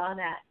I saw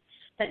that.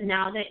 But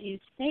now that you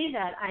say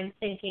that, I'm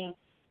thinking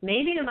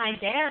maybe to my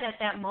dad at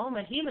that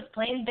moment, he was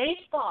playing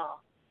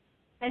baseball.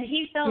 And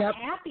he felt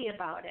happy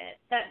about it,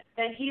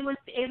 that he was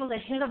able to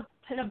hit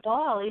a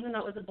ball, even though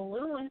it was a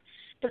balloon,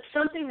 but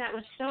something that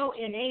was so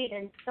innate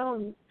and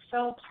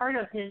so part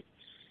of his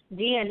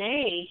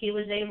DNA, he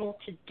was able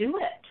to do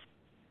it.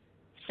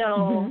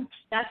 So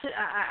that's it.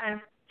 I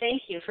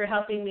thank you for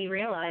helping me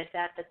realize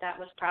that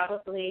was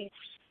probably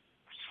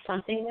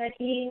something that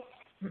he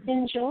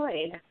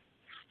enjoyed.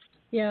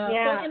 Yeah.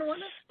 Well,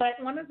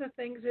 and one of the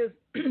things is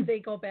they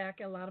go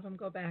back. A lot of them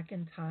go back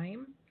in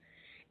time.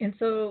 And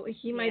so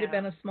he might have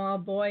been a small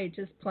boy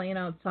just playing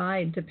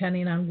outside,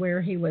 depending on where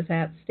he was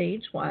at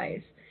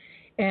stage-wise,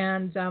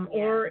 and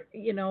or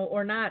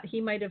not.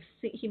 He might have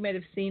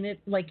seen it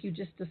like you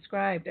just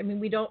described. I mean,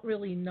 we don't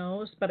really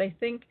know, but I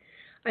think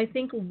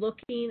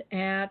looking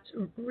at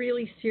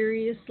really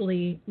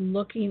seriously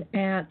looking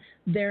at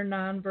their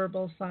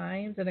nonverbal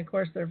signs, and of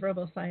course their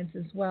verbal signs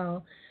as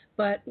well.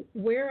 But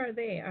where are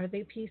they? Are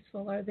they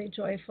peaceful? Are they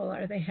joyful?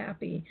 Are they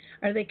happy?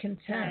 Are they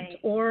content? Right.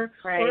 Or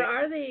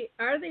are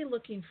they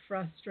looking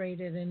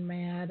frustrated and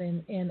mad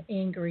and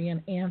angry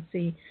and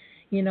antsy?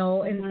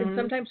 And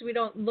sometimes we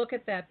don't look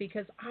at that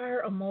because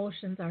our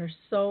emotions are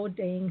so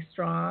dang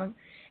strong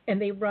and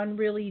they run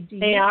really deep.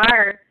 They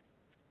are.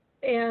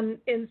 And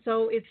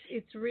so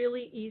it's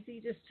really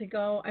easy just to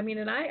go. I mean,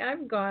 and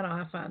I've gone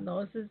off on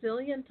those a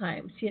zillion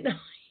times,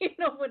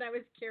 when I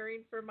was caring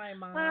for my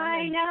mom.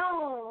 I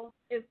know.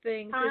 And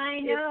things.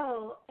 I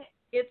know.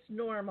 It's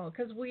normal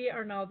because we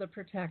are now the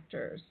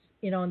protectors,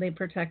 and they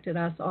protected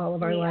us all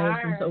of our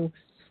lives, and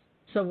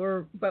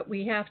but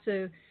we have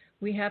to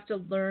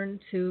learn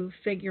to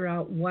figure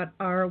out what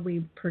are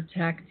we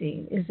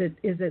protecting. Is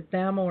it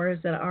them or is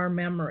it our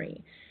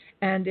memory?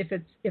 And if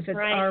it's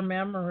our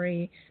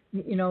memory,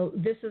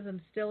 this is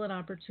still an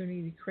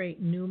opportunity to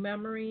create new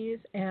memories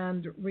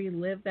and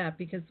relive that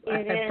because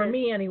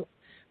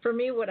for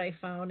me, what I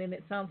found, and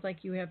it sounds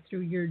like you have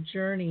through your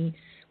journey,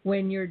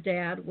 when your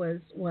dad was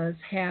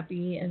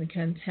happy and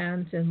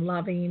content and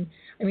loving,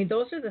 I mean,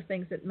 those are the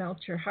things that melt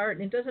your heart.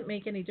 And it doesn't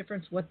make any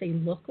difference what they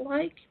look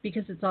like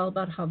because it's all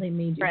about how they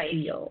made you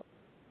feel.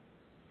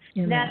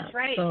 That's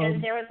right. So,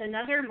 and there was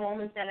another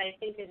moment that I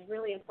think is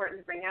really important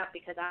to bring out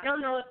because I don't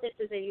know if this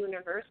is a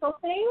universal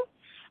thing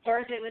or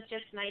if it was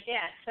just my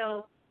dad.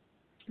 So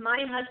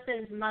my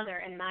husband's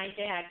mother and my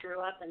dad grew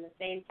up in the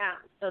same town.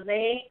 So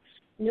they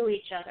knew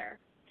each other.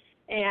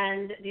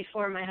 And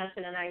before my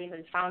husband and I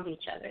even found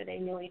each other, they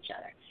knew each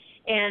other.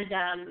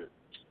 And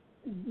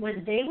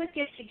when they would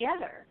get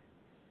together,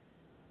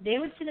 they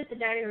would sit at the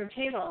dining room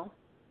table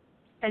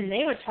and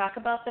they would talk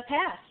about the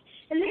past.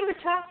 And they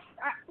would talk...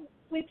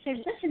 We'd say,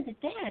 listen to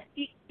Dad.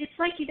 It's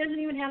like he doesn't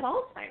even have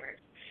Alzheimer's.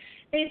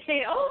 They'd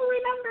say, oh,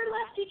 remember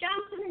Lefty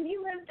Johnson and he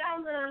lived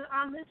down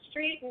on this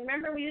street and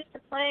remember we used to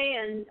play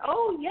and,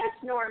 oh, yes,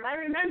 Norm, I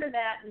remember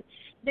that. And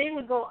they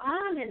would go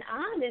on and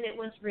it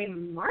was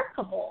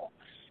remarkable.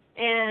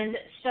 And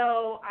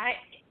so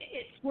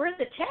it's worth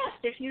a test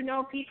if you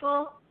know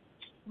people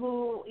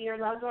who your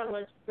loved one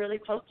was really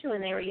close to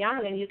and they were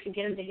young and you can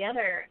get them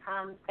together.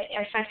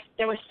 I find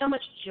there was so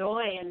much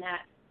joy in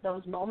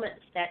those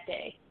moments that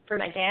day. For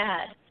my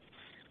dad,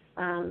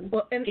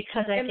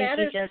 because I think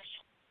he just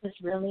was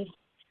really...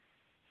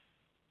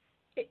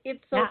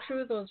 It's so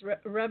true, those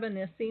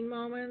reminiscing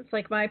moments.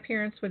 Like my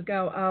parents would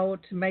go out,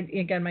 my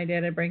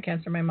dad had brain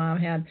cancer, my mom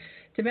had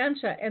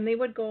dementia, and they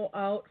would go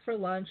out for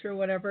lunch or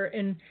whatever,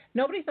 and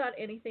nobody thought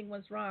anything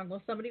was wrong.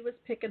 Well, somebody was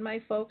picking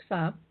my folks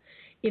up,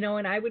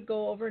 and I would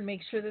go over and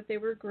make sure that they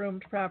were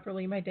groomed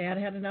properly. My dad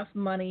had enough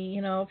money,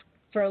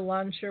 for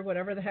lunch or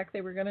whatever the heck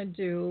they were going to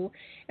do.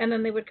 And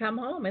then they would come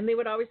home and they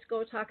would always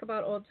go talk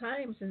about old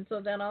times. And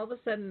so then all of a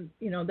sudden,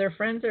 their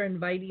friends are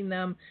inviting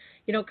them,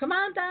 come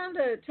on down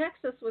to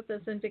Texas with us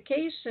on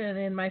vacation.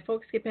 And my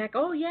folks get back,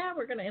 oh yeah,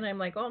 we're going to, and I'm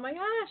like, oh my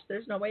gosh,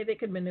 there's no way they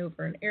could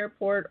maneuver an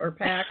airport or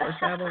pack or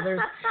travel. And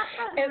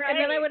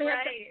then I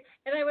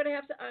would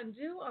have to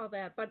undo all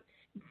that. But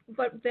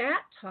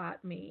that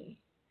taught me,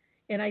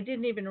 and I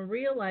didn't even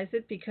realize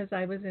it because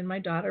I was in my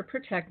daughter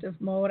protective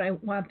mode. I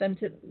want them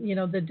to,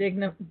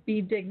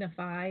 be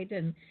dignified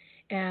and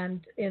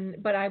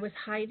but I was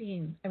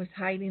hiding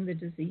the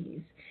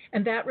disease,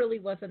 and that really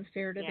wasn't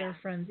fair to Yeah. their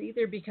friends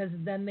either, because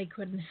then they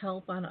couldn't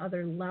help on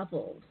other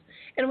levels.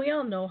 And we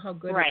all know how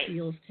good Right. it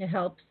feels to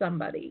help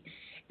somebody.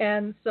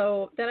 And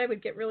so then I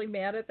would get really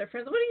mad at their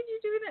friends. What did you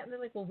do that? And they're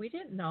like, well, we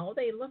didn't know.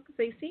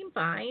 They seem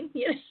fine.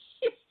 You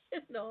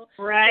know.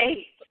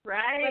 Right. But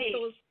Right.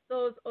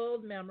 those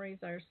old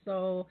memories are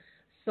so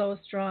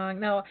strong.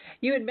 Now,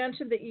 you had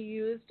mentioned that you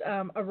used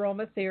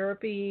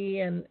aromatherapy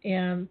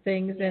and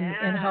things,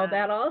 and how Yeah.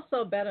 that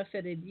also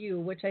benefited you,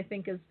 which I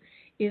think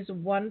is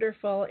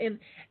wonderful. And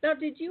now,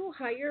 did you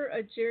hire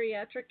a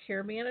geriatric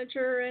care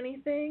manager or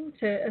anything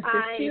to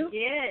assist you?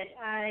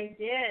 I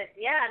did.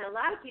 Yeah, and a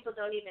lot of people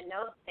don't even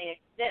know that they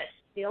exist.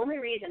 The only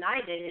reason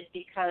I did is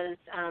because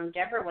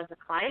Deborah was a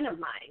client of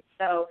mine.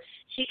 So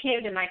she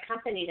came to my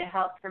company to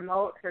help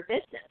promote her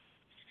business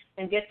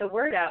and get the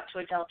word out to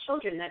adult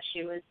children that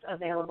she was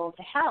available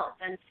to help.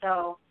 And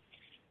so,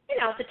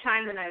 at the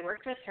time when I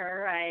worked with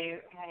her, I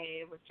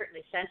was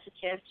certainly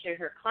sensitive to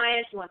her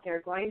clients and what they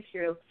were going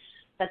through.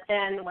 But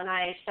then when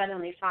I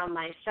suddenly found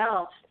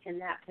myself in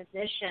that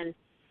position,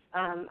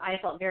 I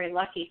felt very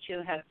lucky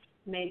to have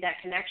made that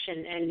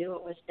connection and knew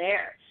it was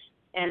there.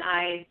 And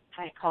I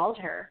called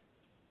her,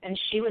 and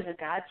she was a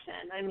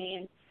godsend. I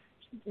mean,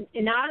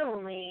 not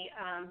only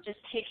just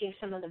taking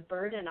some of the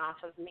burden off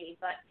of me,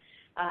 but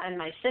and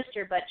my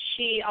sister, but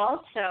she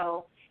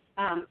also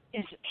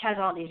has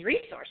all these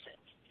resources.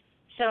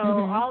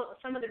 So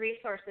some of the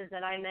resources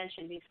that I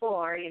mentioned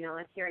before,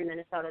 like here in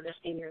Minnesota, the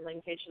Senior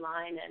Linkage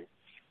Line and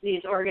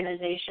these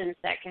organizations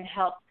that can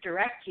help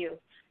direct you.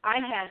 I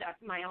had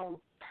my own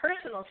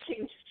personal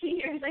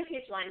Senior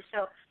Linkage Line.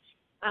 So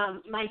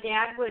my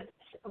dad would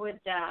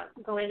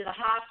go into the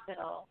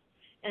hospital,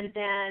 and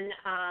then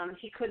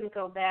he couldn't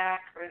go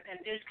back.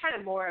 And it was kind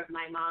of more of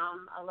my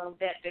mom a little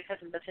bit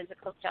because of the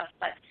physical stuff.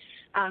 But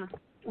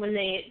when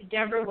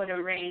Deborah would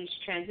arrange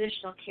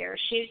transitional care,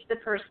 she's the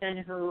person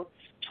who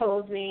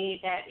told me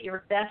that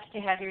you're best to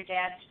have your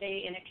dad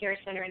stay in a care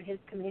center in his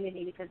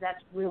community because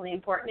that's really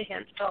important to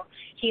him. So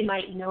he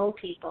might know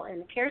people in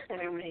the care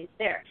center when he's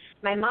there.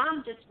 My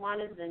mom just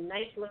wanted the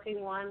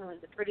nice-looking one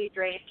with the pretty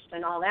drapes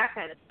and all that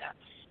kind of stuff.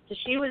 So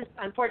she was,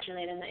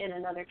 unfortunately, in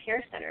another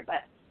care center.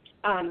 But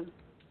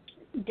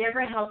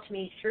Deborah helped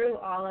me through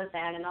all of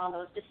that and all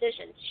those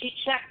decisions. She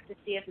checked to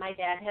see if my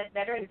dad had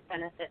veterans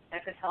benefits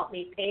that could help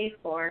me pay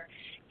for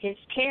his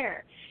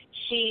care.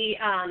 She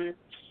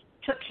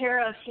took care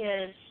of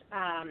his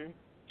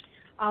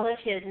all of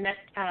his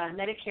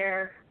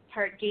Medicare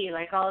Part D,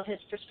 like all of his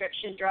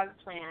prescription drug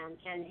plans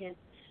and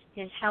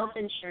his health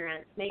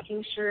insurance,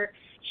 making sure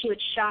she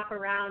would shop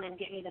around and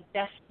get me the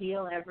best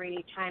deal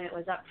every time it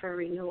was up for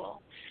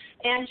renewal.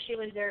 And she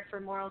was there for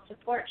moral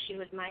support. She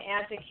was my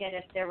advocate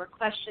if there were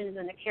questions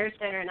in the care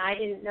center and I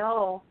didn't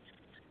know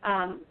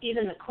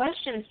even the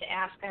questions to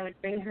ask. I would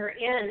bring her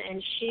in,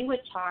 and she would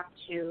talk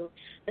to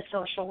the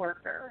social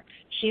worker.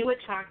 She would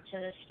talk to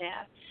the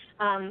staff.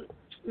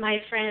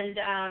 My friend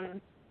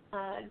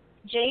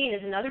Jane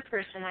is another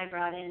person I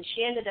brought in.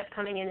 She ended up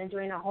coming in and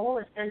doing a whole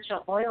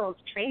essential oils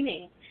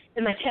training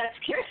in my dad's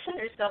care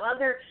center, so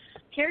other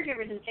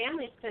caregivers and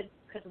families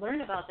could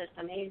learn about this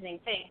amazing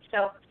thing.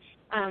 So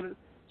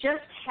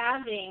just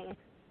having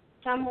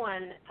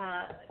someone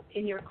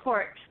in your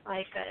court,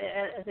 like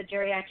as a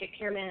geriatric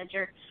care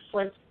manager,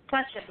 was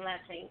such a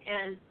blessing.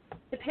 And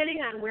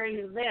depending on where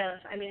you live,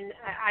 I mean,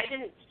 I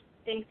didn't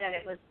think that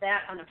it was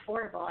that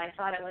unaffordable. I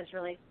thought it was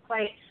really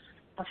quite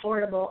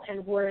affordable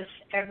and worth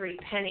every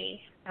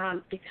penny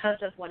because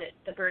of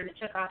the burden it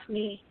took off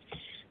me.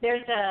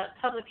 There's a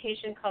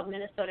publication called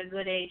Minnesota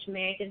Good Age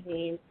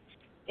Magazine,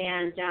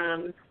 and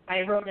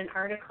I wrote an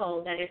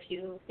article that if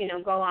you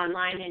go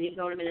online and you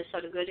go to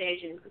Minnesota Good Age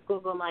and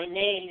Google my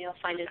name, you'll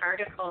find an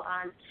article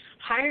on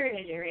hiring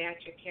a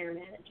geriatric care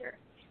manager,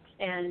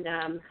 and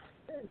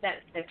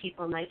that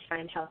people might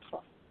find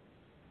helpful.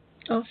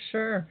 Oh,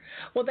 sure.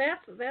 Well,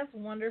 that's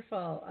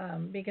wonderful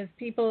because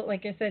people,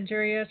 like I said,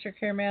 geriatric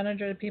care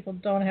manager, people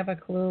don't have a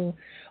clue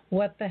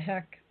what the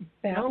heck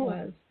that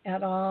was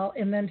at all.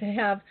 And then to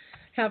have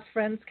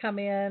friends come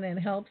in and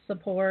help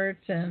support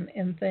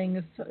and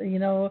things,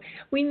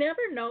 we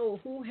never know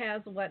who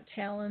has what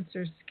talents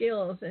or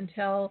skills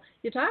until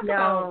you talk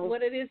about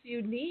what it is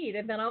you need.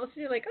 And then all of a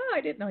sudden you're like, oh, I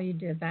didn't know you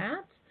did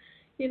that.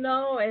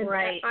 And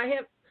right.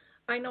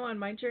 I know on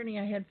my journey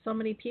I had so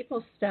many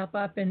people step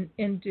up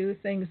and do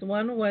things.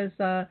 One was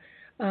a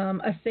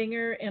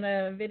singer and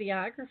a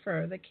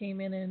videographer that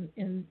came in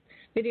and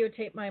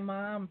videotaped my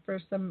mom for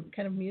some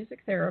kind of music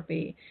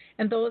therapy.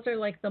 And those are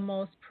like the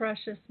most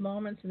precious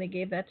moments, and they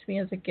gave that to me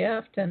as a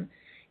gift. And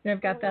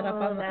I've got that up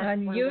on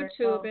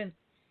YouTube,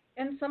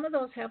 and some of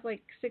those have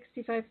like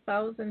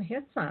 65,000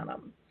 hits on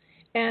them.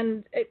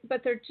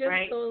 But they're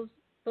just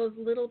those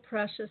little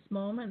precious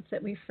moments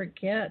that we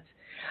forget.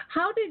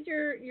 How did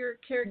your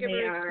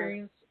caregiver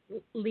experience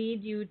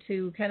lead you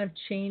to kind of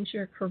change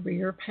your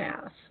career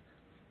path?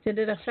 Did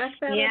it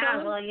affect that at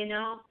all?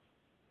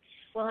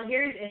 Well,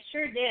 it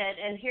sure did.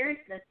 And here's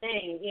the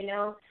thing,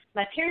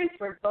 my parents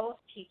were both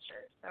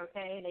teachers,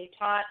 okay? They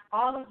taught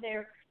all of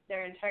their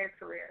their entire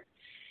career.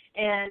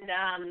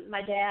 And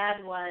my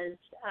dad was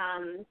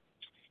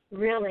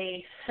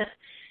really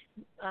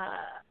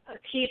a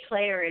key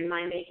player in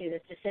my making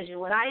this decision.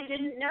 What I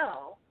didn't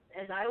know,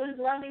 as I was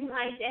loving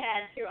my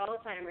dad through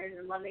Alzheimer's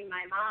and loving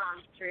my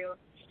mom through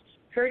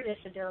her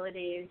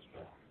disabilities,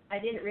 I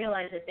didn't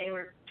realize that they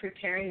were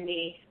preparing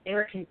me. They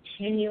were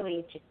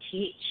continuing to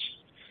teach.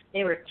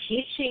 They were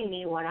teaching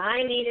me what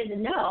I needed to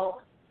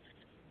know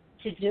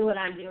to do what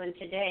I'm doing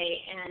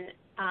today.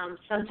 And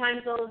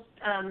sometimes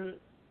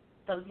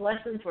those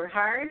lessons were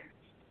hard,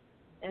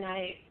 and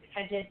I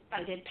did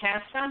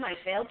pass some. I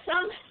failed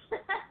some.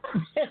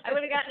 I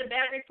would have gotten a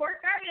bad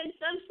report card in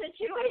some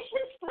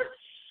situations,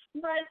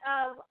 but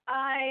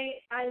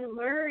I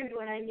learned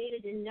what I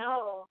needed to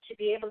know to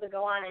be able to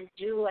go on and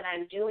do what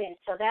I'm doing.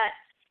 So that,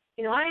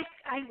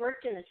 I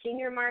worked in the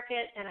senior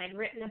market, and I'd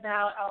written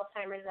about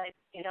Alzheimer's.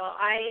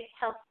 I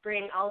helped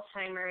bring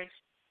Alzheimer's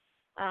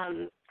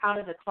out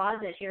of the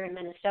closet here in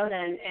Minnesota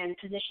and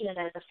position it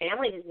as a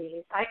family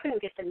disease. I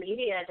couldn't get the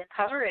media to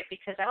cover it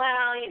because,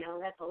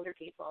 that's older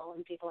people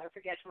and people are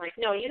forgetful. I'm like,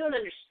 no, you don't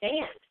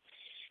understand.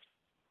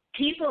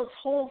 People's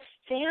whole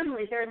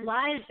families, their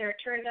lives are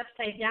turned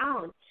upside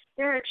down.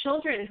 There are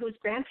children whose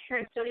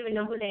grandparents don't even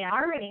know who they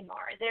are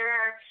anymore. There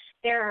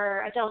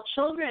are adult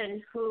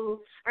children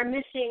who are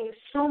missing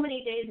so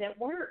many days at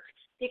work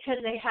because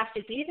they have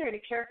to be there to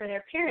care for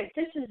their parents.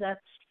 This is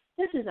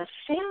a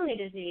family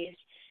disease.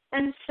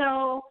 And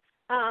so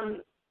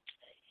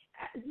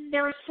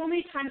there were so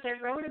many times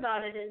I wrote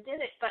about it and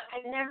did it, but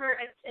I never,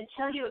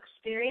 until you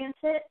experience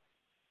it,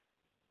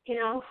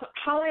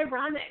 how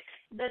ironic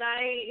that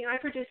I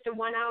produced a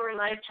 1-hour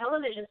live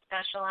television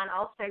special on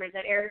Alzheimer's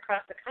that aired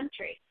across the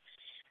country.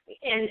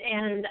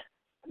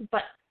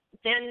 But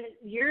then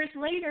years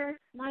later,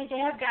 my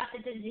dad got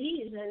the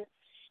disease,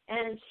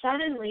 and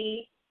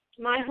suddenly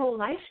my whole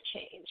life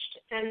changed.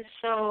 And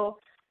so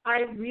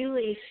I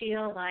really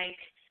feel like,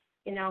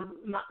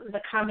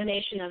 the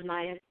combination of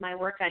my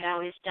work I'd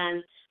always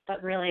done,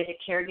 but really the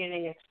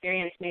caregiving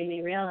experience made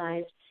me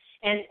realize,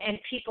 and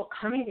people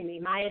coming to me,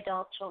 my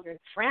adult children,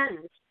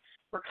 friends,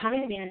 were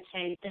coming to me and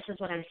saying, this is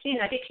what I'm seeing.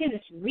 I became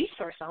this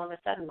resource all of a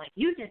sudden, like,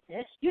 you did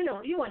this, you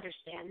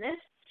understand this.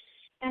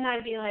 And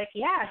I'd be like,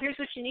 yeah, here's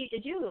what you need to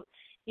do.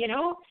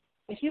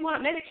 If you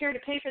want Medicare to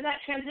pay for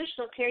that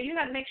transitional care, you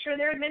got to make sure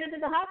they're admitted to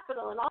the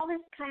hospital and all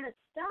this kind of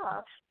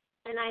stuff.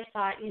 And I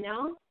thought,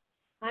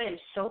 I am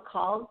so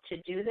called to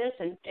do this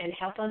and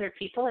help other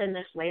people in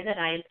this way that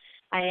I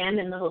am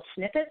in little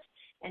snippets.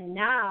 And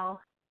now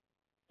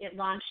it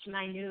launched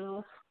my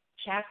new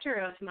chapter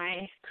of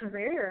my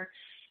career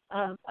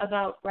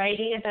about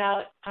writing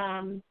about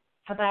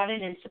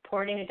it and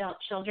supporting adult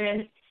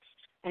children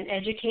and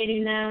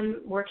educating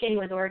them, working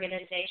with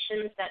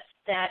organizations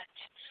that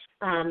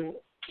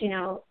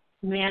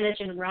manage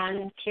and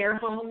run care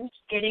homes,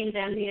 getting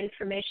them the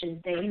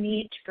information they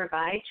need to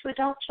provide to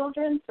adult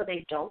children so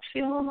they don't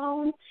feel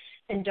alone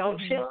and don't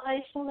feel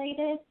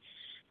isolated.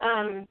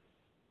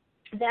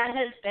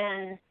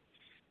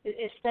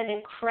 It's been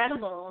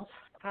incredible.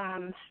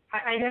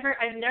 I've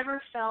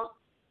never felt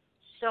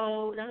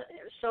so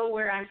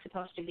where I'm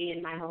supposed to be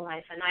in my whole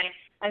life, and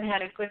I've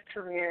had a good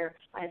career.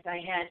 I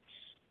had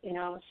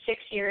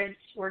 6 years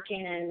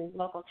working in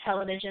local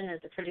television as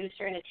a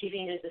producer and a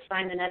TV news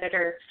assignment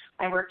editor.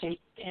 I worked in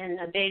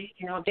a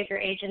bigger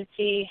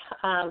agency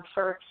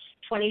for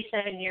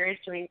 27 years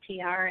doing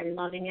PR and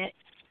loving it.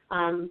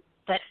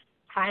 But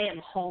I am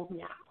home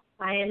now.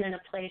 I am in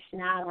a place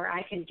now where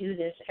I can do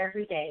this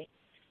every day,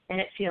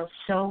 and it feels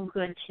so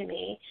good to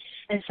me.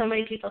 And so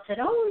many people said,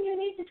 oh, you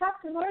need to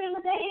talk to Lori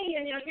Leday.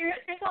 And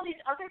there's all these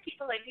other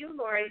people like you,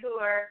 Lori,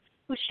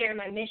 who share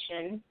my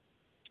mission.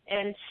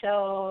 And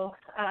so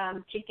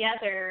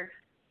together,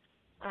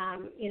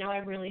 I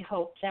really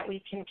hope that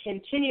we can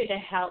continue to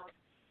help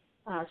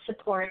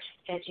support,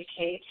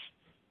 educate,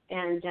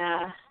 and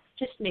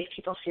just make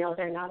people feel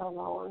they're not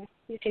alone.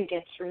 You can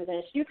get through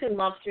this. You can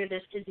love through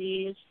this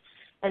disease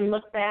and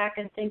look back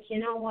and think, you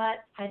know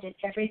what, I did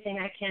everything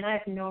I can. I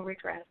have no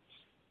regrets.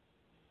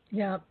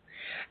 Yeah.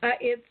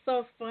 It's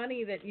so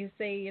funny that you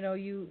say,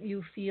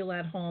 you feel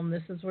at home.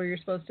 This is where you're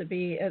supposed to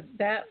be.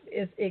 That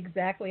is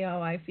exactly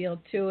how I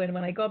feel too. And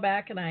when I go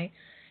back and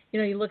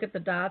you look at the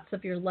dots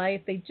of your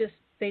life, they just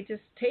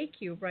take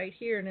you right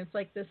here. And it's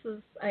like,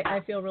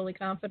 I feel really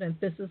confident.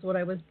 This is what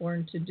I was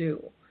born to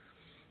do,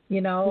 Yeah,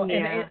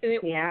 and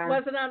it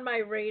wasn't on my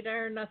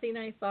radar, nothing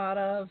I thought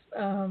of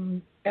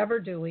ever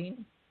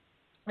doing.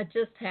 It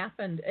just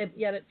happened.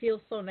 Yet it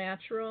feels so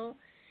natural.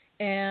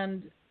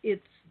 And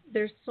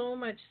there's so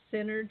much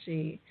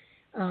synergy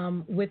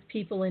with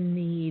people in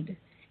need,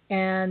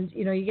 and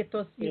you get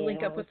those, you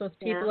link up with those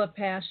people of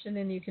passion,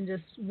 and you can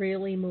just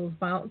really move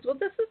mountains. Well,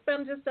 this has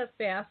been just a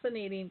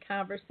fascinating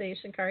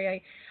conversation,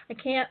 Kari. I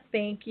can't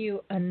thank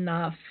you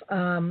enough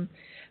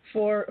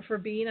for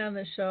being on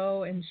the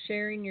show and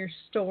sharing your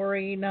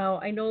story. Now,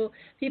 I know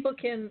people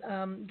can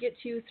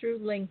get you through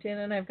LinkedIn,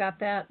 and I've got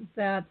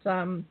that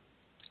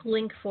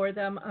link for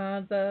them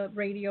on the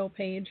radio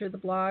page or the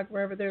blog,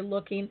 wherever they're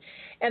looking.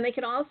 And they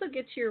can also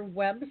get to your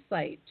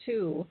website,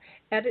 too,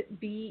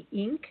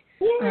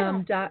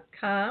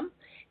 editbeinc.com.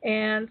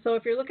 And so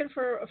if you're looking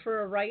for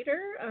a writer,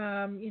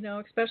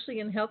 especially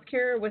in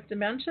healthcare with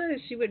dementia,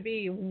 she would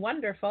be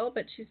wonderful.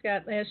 But she's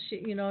got, as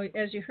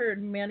you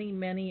heard, many,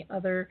 many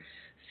other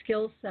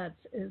skill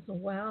sets as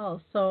well.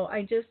 So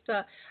I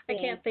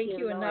can't thank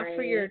you enough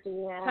for your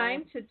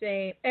time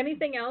today.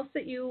 Anything else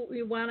that you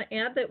want to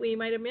add that we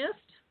might have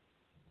missed?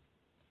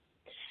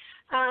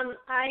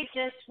 I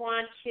just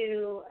want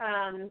to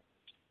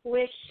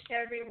wish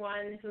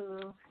everyone who,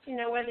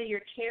 whether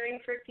you're caring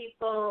for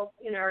people,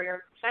 or you're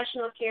a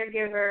professional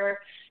caregiver,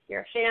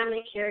 you're a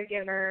family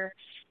caregiver,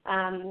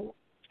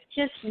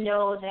 just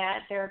know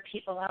that there are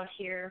people out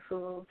here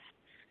who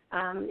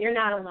you're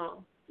not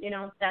alone.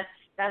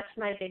 That's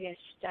my biggest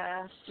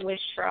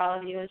wish for all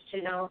of you, is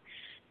to know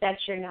that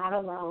you're not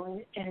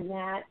alone and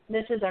that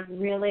this is a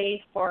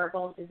really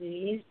horrible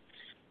disease,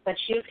 but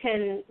you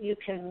can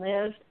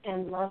live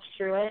and love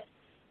through it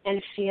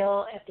and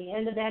feel at the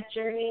end of that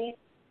journey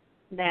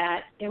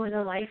that it was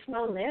a life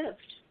well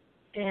lived.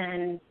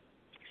 And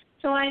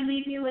so I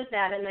leave you with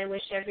that, and I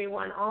wish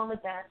everyone all the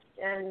best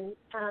and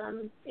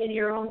in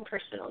your own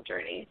personal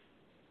journey.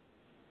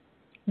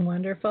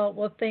 Wonderful.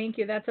 Well, thank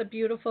you. That's a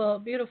beautiful,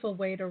 beautiful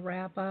way to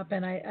wrap up.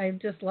 And I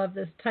just love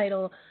this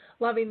title,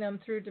 Loving Them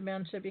Through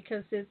Dementia,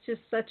 because it's just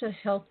such a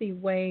healthy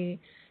way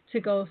to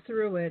go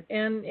through it.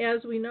 And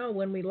as we know,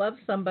 when we love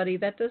somebody,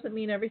 that doesn't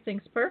mean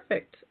everything's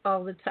perfect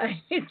all the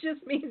time. It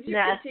just means you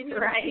continue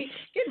to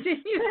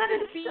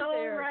be so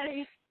there.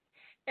 Right.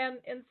 And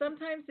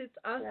sometimes it's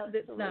us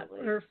Absolutely. that's not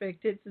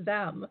perfect, it's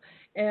them.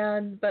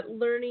 But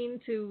learning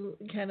to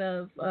kind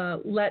of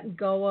let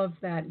go of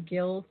that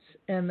guilt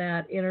and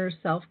that inner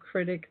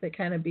self-critic that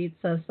kind of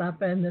beats us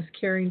up in this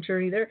caring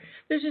journey. There's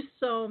just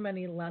so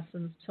many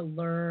lessons to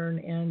learn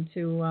and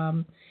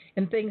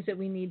and things that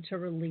we need to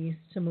release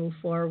to move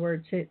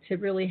forward, to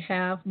really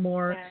have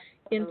more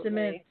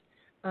intimate,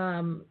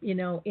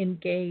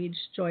 engaged,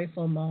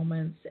 joyful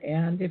moments.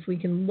 And if we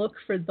can look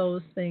for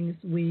those things,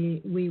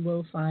 we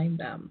will find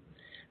them.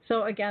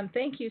 So again,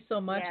 thank you so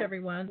much,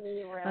 everyone.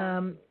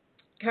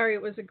 Kari,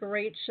 it was a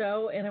great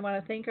show, and I want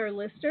to thank our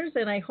listeners,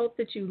 and I hope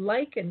that you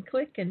like and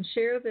click and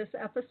share this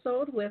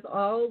episode with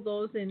all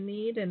those in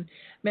need, and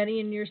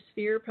many in your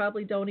sphere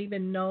probably don't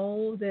even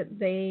know that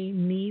they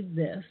need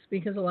this,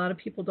 because a lot of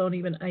people don't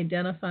even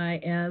identify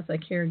as a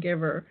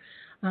caregiver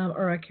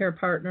or a care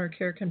partner,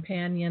 care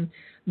companion.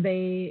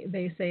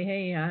 They say,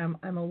 hey,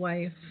 I'm a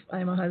wife,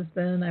 I'm a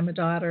husband, I'm a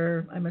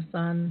daughter, I'm a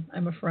son,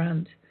 I'm a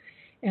friend.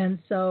 And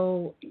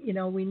so,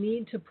 we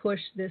need to push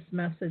this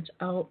message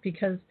out,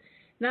 because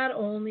not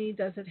only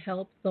does it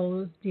help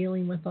those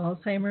dealing with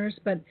Alzheimer's,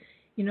 but,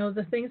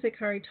 the things that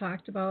Kari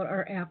talked about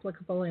are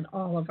applicable in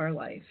all of our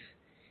life.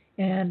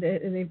 And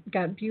they've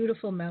got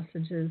beautiful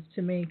messages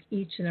to make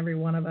each and every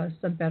one of us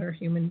a better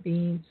human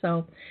being.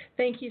 So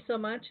thank you so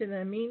much. In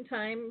the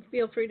meantime,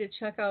 feel free to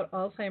check out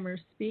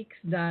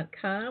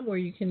alzheimersspeaks.com, where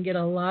you can get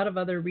a lot of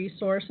other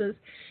resources.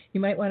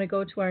 You might want to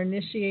go to our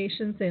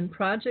initiations and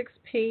projects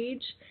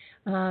page.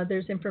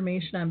 There's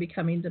information on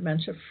becoming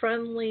dementia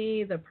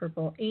friendly, the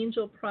Purple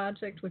Angel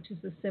Project, which is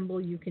a symbol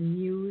you can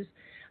use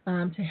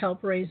to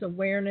help raise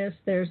awareness.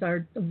 There's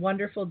our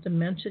wonderful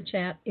Dementia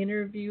Chat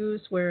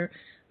interviews, where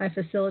I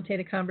facilitate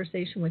a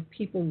conversation with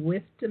people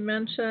with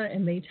dementia,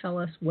 and they tell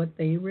us what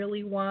they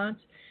really want.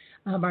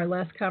 Our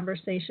last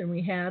conversation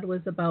we had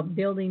was about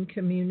building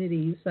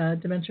communities,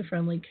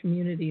 dementia-friendly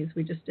communities.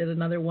 We just did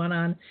another one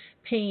on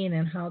pain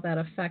and how that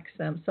affects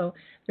them. So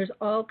there's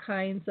all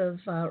kinds of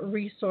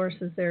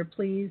resources there.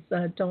 Please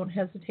don't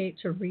hesitate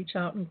to reach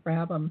out and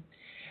grab them.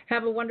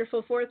 Have a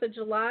wonderful 4th of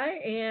July,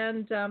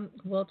 and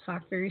we'll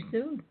talk very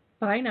soon.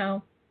 Bye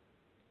now.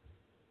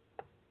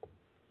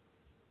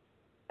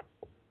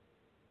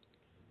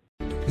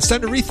 It's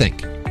time to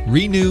rethink,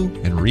 renew,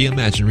 and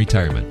reimagine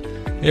retirement.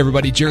 Hey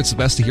everybody, Jared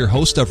Sebesta here,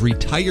 host of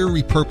Retire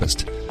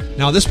Repurposed.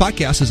 Now, this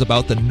podcast is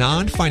about the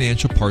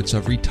non-financial parts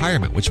of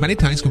retirement, which many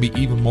times can be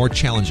even more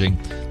challenging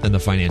than the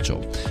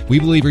financial. We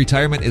believe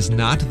retirement is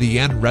not the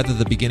end, rather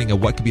the beginning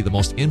of what could be the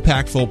most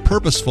impactful,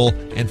 purposeful,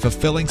 and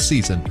fulfilling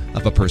season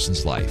of a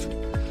person's life.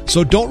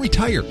 So don't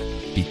retire,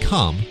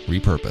 become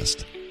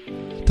repurposed.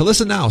 To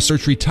listen now,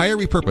 search Retire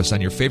Repurposed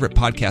on your favorite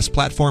podcast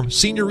platform,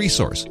 Senior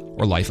Resource,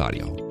 or Life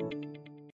Audio.